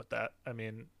problem with that. I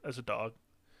mean, as a dog.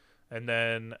 And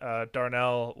then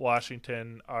Darnell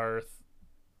Washington, our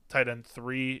tight end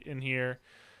 3 in here.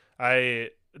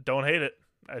 I don't hate it.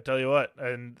 I tell you what.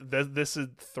 And this is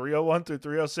 301 through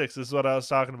 306. This is what I was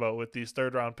talking about with these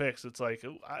third round picks. It's I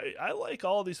like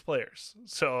all these players.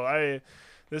 So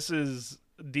this is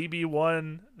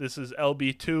DB1. This is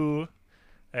LB2.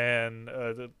 And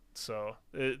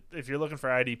if you're looking for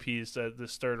IDPs,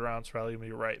 this third round's probably going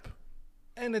to be ripe.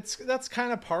 And that's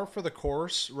kind of par for the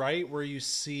course, right? Where you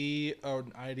see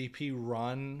an IDP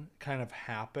run kind of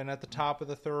happen at the top of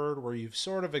the third, where you've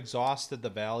sort of exhausted the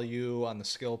value on the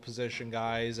skill position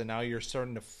guys, and now you're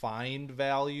starting to find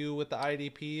value with the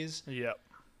IDPs. Yep.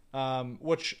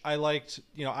 Which I liked.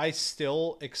 I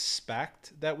still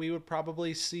expect that we would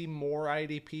probably see more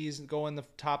IDPs go in the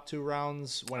top 2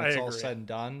 rounds when it's all said and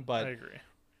done. But I agree.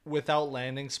 Without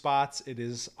landing spots, it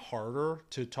is harder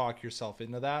to talk yourself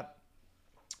into that.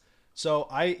 So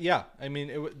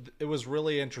it was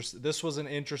really interesting. This was an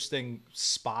interesting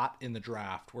spot in the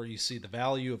draft where you see the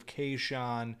value of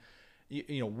Kayshawn.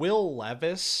 Will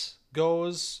Levis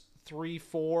goes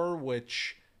 3-4,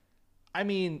 which, I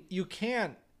mean, you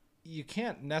can't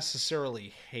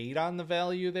necessarily hate on the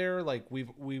value there. Like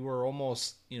we were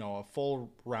almost, a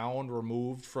full round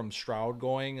removed from Stroud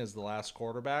going as the last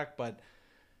quarterback, but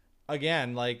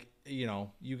again, like, you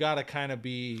got to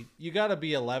be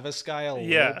a Levis guy a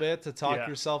little bit to talk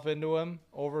yourself into him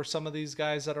over some of these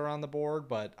guys that are on the board,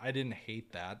 but I didn't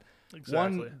hate that.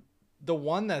 Exactly. The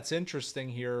one that's interesting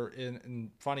here, and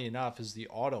funny enough, is the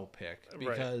auto pick,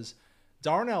 because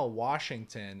Darnell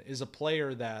Washington is a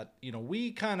player that,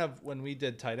 we kind of, when we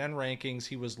did tight end rankings,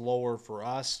 he was lower for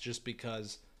us just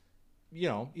because,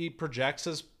 he projects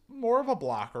as more of a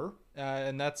blocker.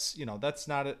 And that's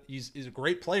not he's a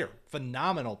great player,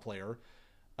 phenomenal player.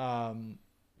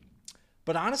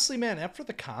 But honestly, man, after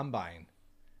the combine,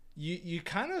 you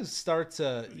kind of start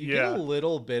to get a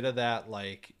little bit of that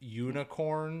like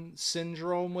unicorn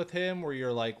syndrome with him, where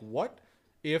you're like, what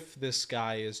if this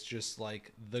guy is just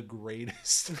like the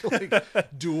greatest like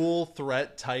dual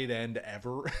threat tight end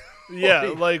ever?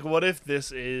 Yeah, like what if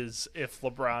this is if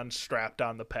LeBron strapped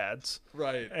on the pads,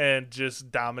 right, and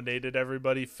just dominated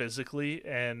everybody physically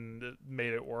and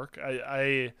made it work?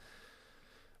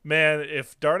 Man,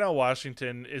 if Darnell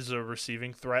Washington is a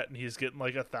receiving threat and he's getting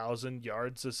like 1,000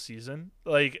 yards this season,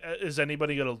 like, is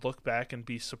anybody gonna look back and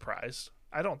be surprised?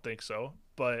 I don't think so,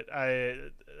 but I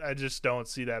just don't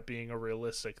see that being a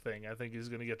realistic thing. I think he's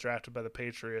gonna get drafted by the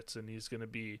Patriots and he's gonna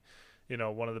be,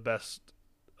 one of the best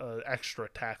extra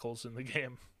tackles in the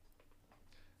game.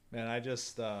 Man, I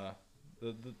just the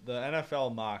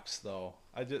NFL mocks though.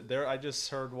 I just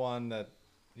heard one that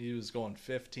he was going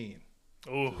 15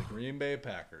 to the Green Bay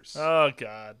Packers. Oh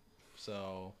God.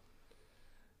 So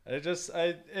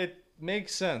it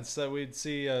makes sense that we'd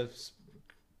see a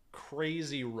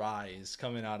crazy rise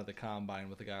coming out of the combine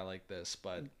with a guy like this,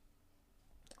 but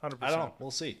 100%. I don't know.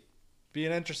 We'll see. Be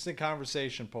an interesting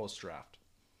conversation post draft.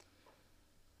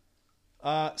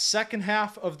 Second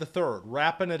half of the third,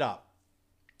 wrapping it up.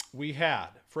 We had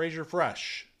Fraser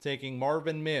Fresh taking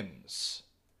Marvin Mims.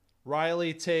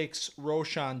 Riley takes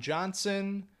Roschon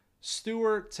Johnson.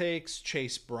 Stewart takes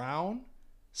Chase Brown.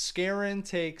 Scarron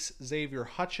takes Xavier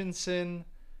Hutchinson.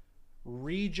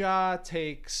 Reja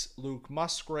takes Luke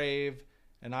Musgrave.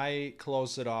 And I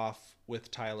close it off with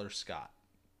Tyler Scott.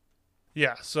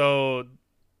 Yeah, so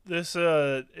this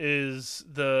is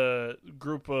the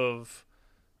group of...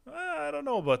 I don't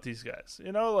know about these guys.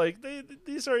 Like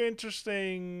these are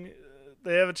interesting.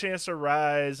 They have a chance to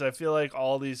rise. I feel like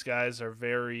all these guys are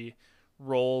very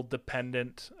role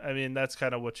dependent. I mean, that's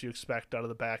kind of what you expect out of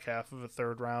the back half of a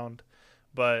third round.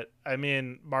 But I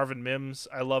mean, Marvin Mims,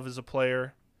 I love as a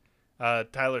player.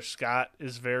 Tyler Scott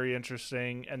is very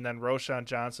interesting. And then Roschon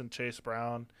Johnson, Chase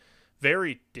Brown,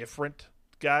 very different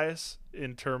guys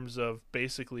in terms of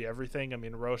basically everything. I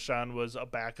mean, Roschon was a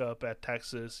backup at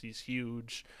Texas. He's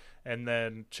huge. And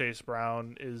then Chase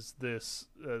Brown is this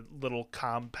little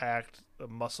compact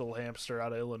muscle hamster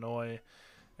out of Illinois.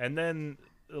 And then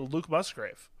Luke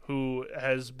Musgrave, who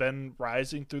has been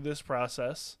rising through this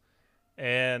process.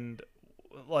 And,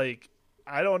 like,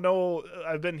 I don't know.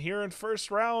 I've been hearing first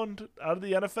round out of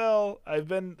the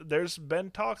NFL. There's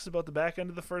been talks about the back end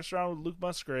of the first round with Luke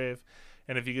Musgrave.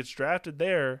 And if he gets drafted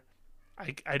there,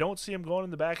 I don't see him going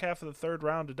in the back half of the third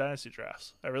round to dynasty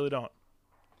drafts. I really don't.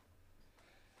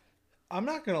 I'm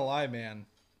not going to lie, man.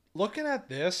 Looking at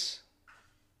this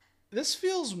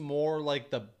feels more like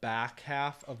the back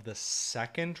half of the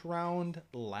second round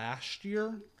last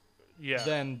year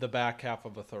than the back half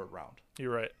of a third round.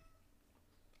 You're right.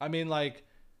 I mean, like,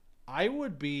 I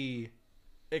would be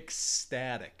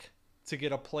ecstatic to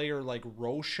get a player like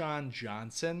Roschon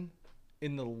Johnson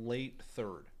in the late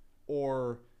third,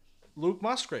 or Luke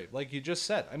Musgrave, like you just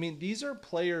said. I mean, these are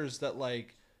players that,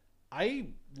 like, I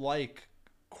like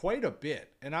quite a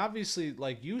bit. And obviously,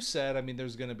 like you said, I mean,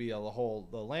 there's going to be the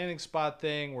landing spot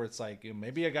thing where it's like,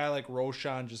 maybe a guy like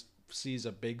Roschon just sees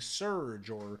a big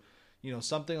surge or,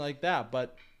 something like that.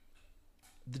 But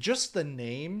just the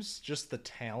names, just the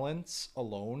talents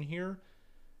alone here,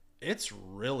 it's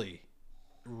really,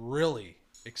 really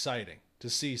exciting to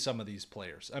see some of these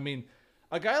players. I mean,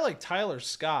 a guy like Tyler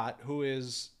Scott, who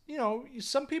is,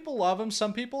 some people love him,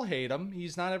 some people hate him.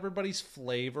 He's not everybody's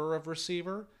flavor of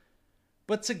receiver.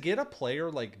 But to get a player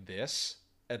like this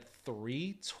at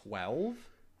 312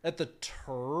 at the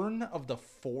turn of the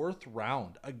fourth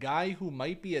round, a guy who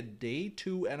might be a day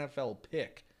 2 NFL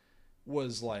pick,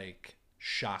 was like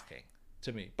shocking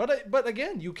to me. But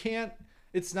again, you can't.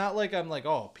 It's not like I'm like,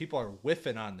 oh, people are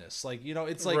whiffing on this. Like,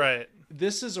 it's like right.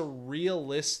 This is a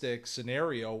realistic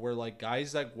scenario where like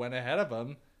guys that went ahead of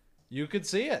him, you could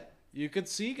see it. You could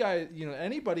see guys,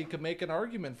 anybody could make an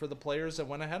argument for the players that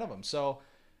went ahead of him. So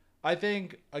I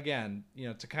think, again,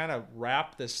 to kind of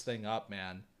wrap this thing up,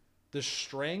 man, the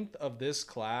strength of this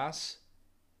class,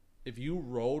 if you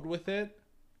rode with it,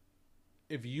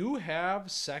 if you have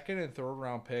second and third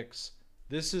round picks,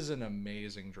 this is an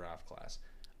amazing draft class.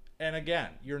 And again,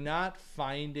 you're not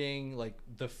finding like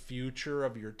the future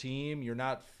of your team. You're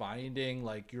not finding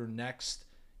like your next,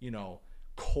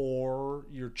 core,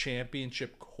 your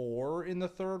championship core in the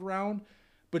third round,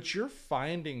 but you're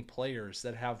finding players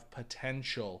that have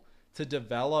potential to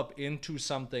develop into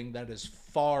something that is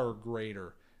far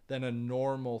greater than a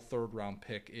normal third round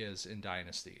pick is in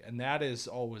Dynasty. And that is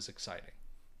always exciting.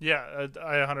 Yeah,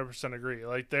 I 100% agree.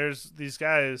 Like, there's these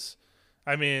guys,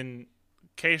 I mean,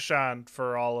 Kayshawn,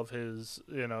 for all of his,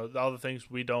 all the things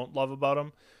we don't love about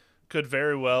him, could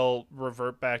very well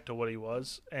revert back to what he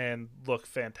was and look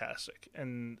fantastic.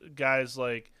 And guys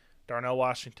like Darnell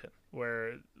Washington,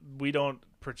 where we don't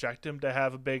project him to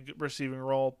have a big receiving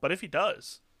role, but if he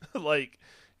does, like,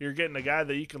 you're getting a guy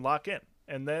that you can lock in.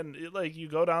 And then, you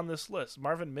go down this list.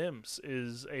 Marvin Mims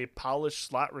is a polished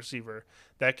slot receiver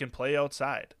that can play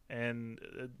outside and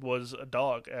was a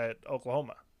dog at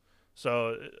Oklahoma.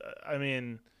 So, I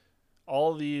mean,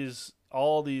 all these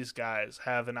guys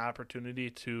have an opportunity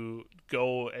to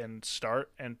go and start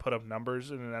and put up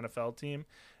numbers in an NFL team,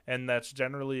 and that's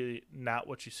generally not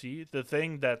what you see. The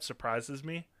thing that surprises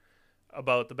me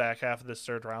about the back half of this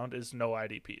third round is no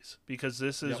IDPs, because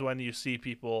this is when you see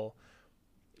people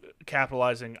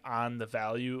capitalizing on the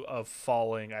value of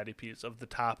falling IDPs, of the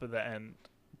top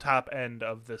end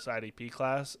of this IDP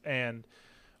class, and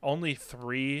only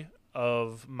 3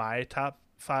 of my top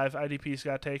 5 IDPs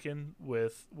got taken,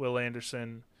 with Will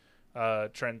Anderson,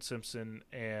 Trent Simpson,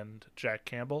 and Jack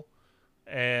Campbell.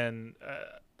 And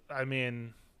I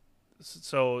mean,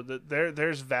 so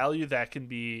there's value that can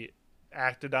be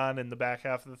acted on in the back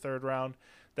half of the third round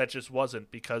that just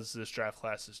wasn't, because this draft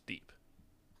class is deep.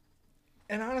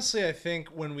 And honestly, I think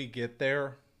when we get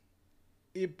there,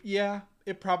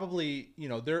 it probably,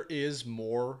 there is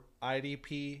more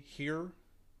IDP here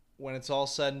when it's all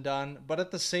said and done. But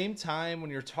at the same time, when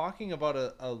you're talking about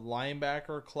a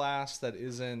linebacker class that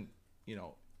isn't,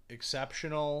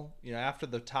 exceptional, after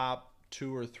the top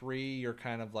 2 or 3, you're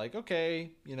kind of like,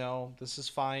 okay, this is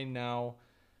fine now.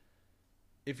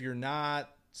 If you're not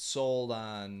sold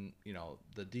on,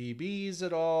 the DBs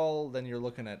at all, then you're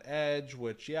looking at edge,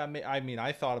 which,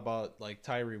 I thought about like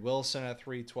Tyree Wilson at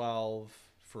 312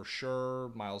 for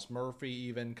sure. Miles Murphy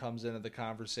even comes into the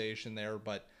conversation there,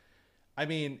 but I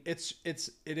mean, it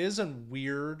is a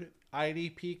weird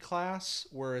IDP class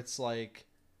where it's like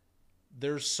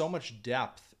there's so much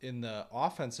depth in the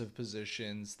offensive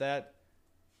positions that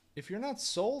if you're not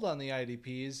sold on the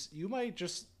IDPs, you might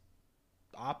just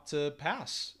opt to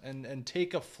pass and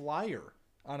take a flyer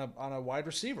on a wide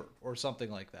receiver or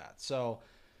something like that. So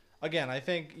again, I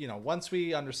think, once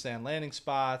we understand landing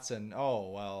spots and,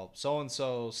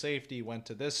 so-and-so safety went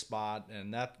to this spot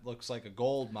and that looks like a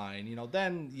gold mine,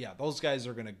 then those guys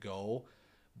are going to go.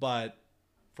 But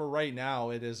for right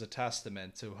now, it is a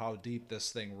testament to how deep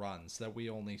this thing runs that we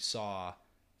only saw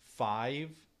 4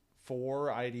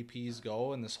 IDPs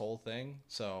go in this whole thing.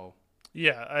 So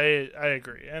yeah, I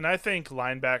agree. And I think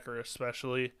linebacker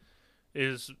especially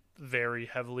is very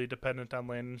heavily dependent on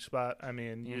landing spot. I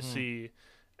mean, you see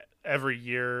every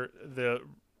year the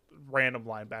random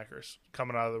linebackers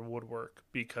coming out of the woodwork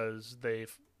because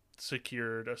they've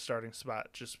secured a starting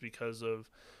spot just because of,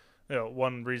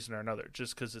 one reason or another,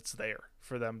 just because it's there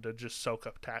for them to just soak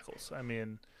up tackles. I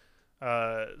mean,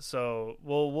 so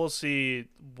we'll see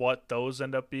what those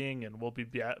end up being, and we'll be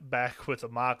back with a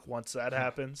mock once that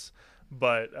happens.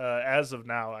 But as of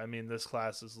now, I mean, this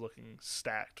class is looking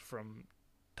stacked from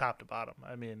top to bottom.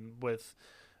 I mean, with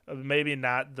maybe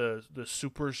not the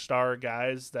superstar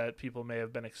guys that people may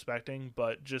have been expecting,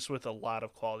 but just with a lot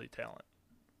of quality talent.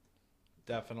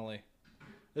 Definitely.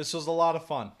 This was a lot of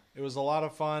fun. It was a lot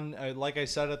of fun. Like I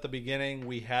said at the beginning,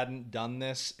 we hadn't done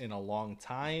this in a long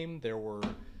time. There were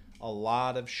a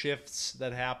lot of shifts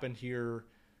that happened here.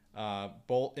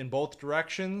 both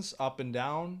directions, up and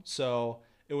down. So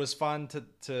it was fun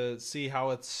to see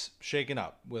how it's shaken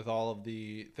up with all of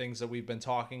the things that we've been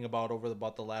talking about over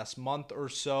about the last month or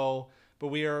so. But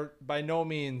we are by no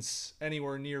means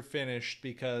anywhere near finished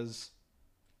because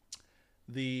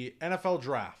the NFL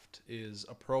draft is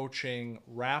approaching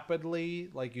rapidly.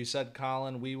 Like you said,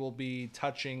 Colin, we will be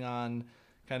touching on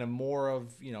kind of more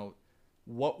of,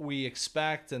 what we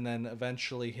expect, and then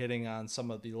eventually hitting on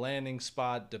some of the landing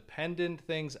spot dependent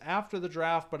things after the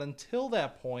draft. But until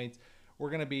that point, we're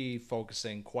going to be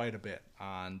focusing quite a bit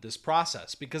on this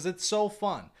process because it's so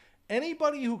fun.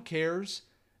 Anybody who cares,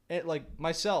 like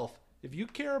myself, if you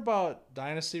care about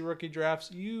dynasty rookie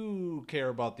drafts, you care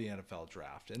about the NFL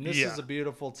draft. And this is a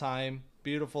beautiful time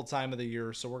of the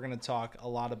year. So we're going to talk a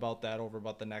lot about that over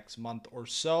about the next month or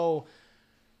so.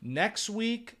 Next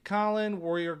week, Colin,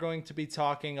 we are going to be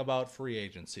talking about free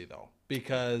agency, though,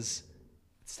 because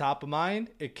it's top of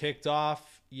mind. It kicked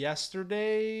off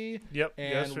yesterday. Yep, and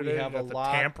yesterday we have a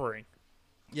lot tampering.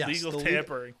 Yes, legal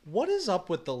tampering. What is up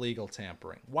with the legal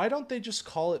tampering? Why don't they just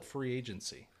call it free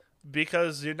agency?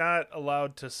 Because you're not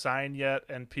allowed to sign yet,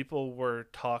 and people were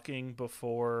talking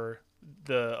before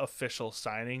the official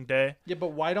signing day. Yeah,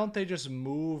 but why don't they just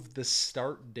move the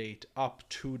start date up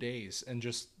 2 days and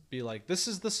just be like, this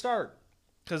is the start?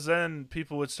 Because then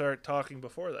people would start talking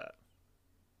before that.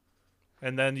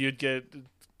 And then you'd get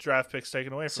draft picks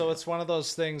taken away from So you. it's one of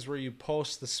those things where you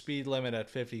post the speed limit at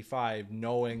 55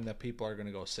 knowing that people are going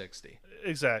to go 60.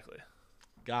 Exactly.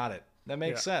 Got it. That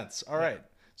makes sense. All right.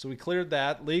 So we cleared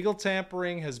that. Legal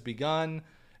tampering has begun.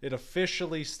 It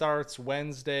officially starts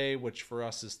Wednesday, which for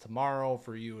us is tomorrow.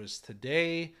 For you is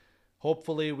today.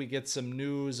 Hopefully we get some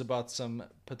news about some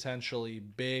potentially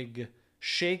big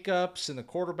shakeups in the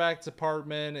quarterback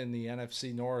department in the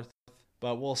NFC North,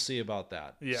 but we'll see about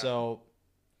that. Yeah. So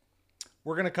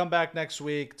we're going to come back next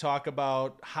week, talk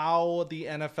about how the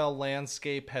NFL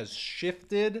landscape has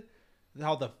shifted,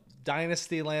 how the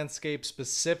dynasty landscape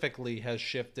specifically has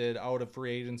shifted out of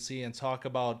free agency, and talk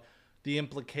about the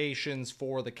implications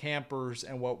for the campers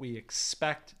and what we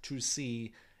expect to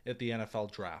see at the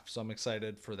NFL draft. So I'm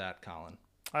excited for that, Colin.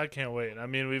 I can't wait. I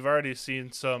mean, we've already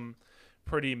seen some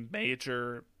pretty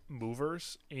major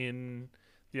movers in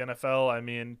the NFL. I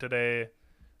mean, today,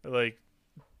 like,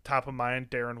 top of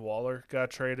mind, Darren Waller got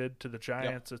traded to the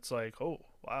Giants. Yep. It's like, oh,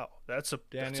 wow, that's a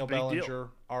Daniel big Bellinger,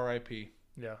 deal. R.I.P.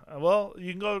 Yeah. Well,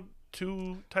 you can go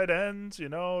 2 tight ends, run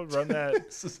that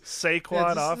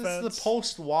Saquon offense. This is the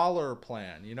post-Waller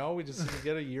plan, We just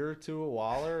get a year or two of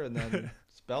Waller, and then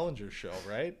it's Bellinger's show,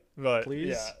 right? But, please.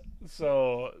 Yeah.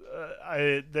 So,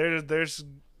 there's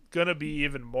going to be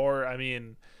even more. I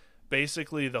mean,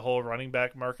 basically the whole running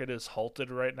back market is halted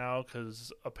right now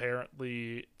because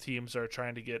apparently teams are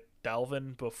trying to get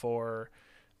Dalvin before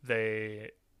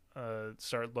they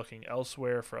start looking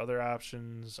elsewhere for other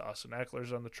options. Austin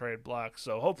Eckler's on the trade block.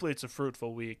 So hopefully it's a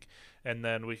fruitful week, and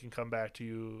then we can come back to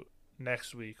you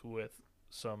next week with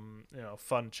some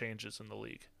fun changes in the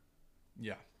league.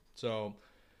 Yeah. So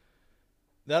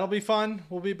that'll be fun.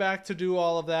 We'll be back to do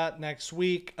all of that next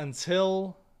week.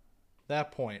 Until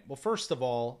that point, well, first of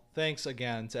all, thanks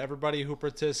again to everybody who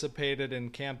participated in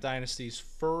Camp Dynasty's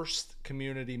first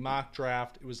community mock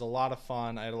draft. It was a lot of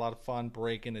fun. I had a lot of fun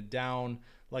breaking it down.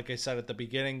 Like I said at the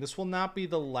beginning, this will not be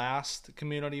the last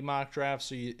community mock draft,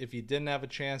 so if you didn't have a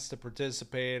chance to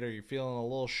participate or you're feeling a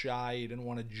little shy, you didn't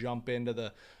want to jump into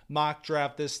the mock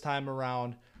draft this time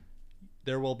around,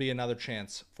 there will be another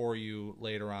chance for you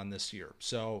later on this year.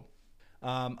 So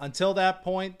until that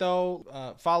point,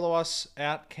 though, follow us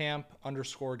at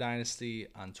camp_dynasty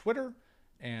on Twitter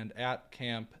and at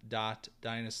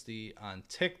camp.dynasty on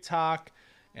TikTok.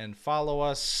 And follow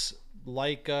us,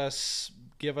 like us,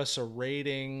 give us a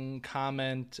rating,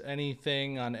 comment,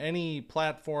 anything on any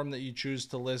platform that you choose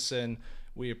to listen.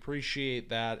 We appreciate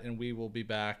that, and we will be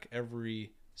back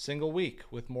every single week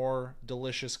with more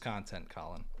delicious content,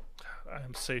 Colin. I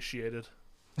am satiated.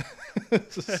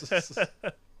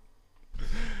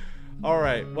 All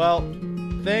right. Well,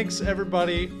 thanks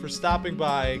everybody for stopping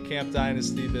by Camp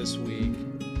Dynasty this week.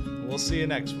 We'll see you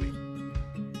next week.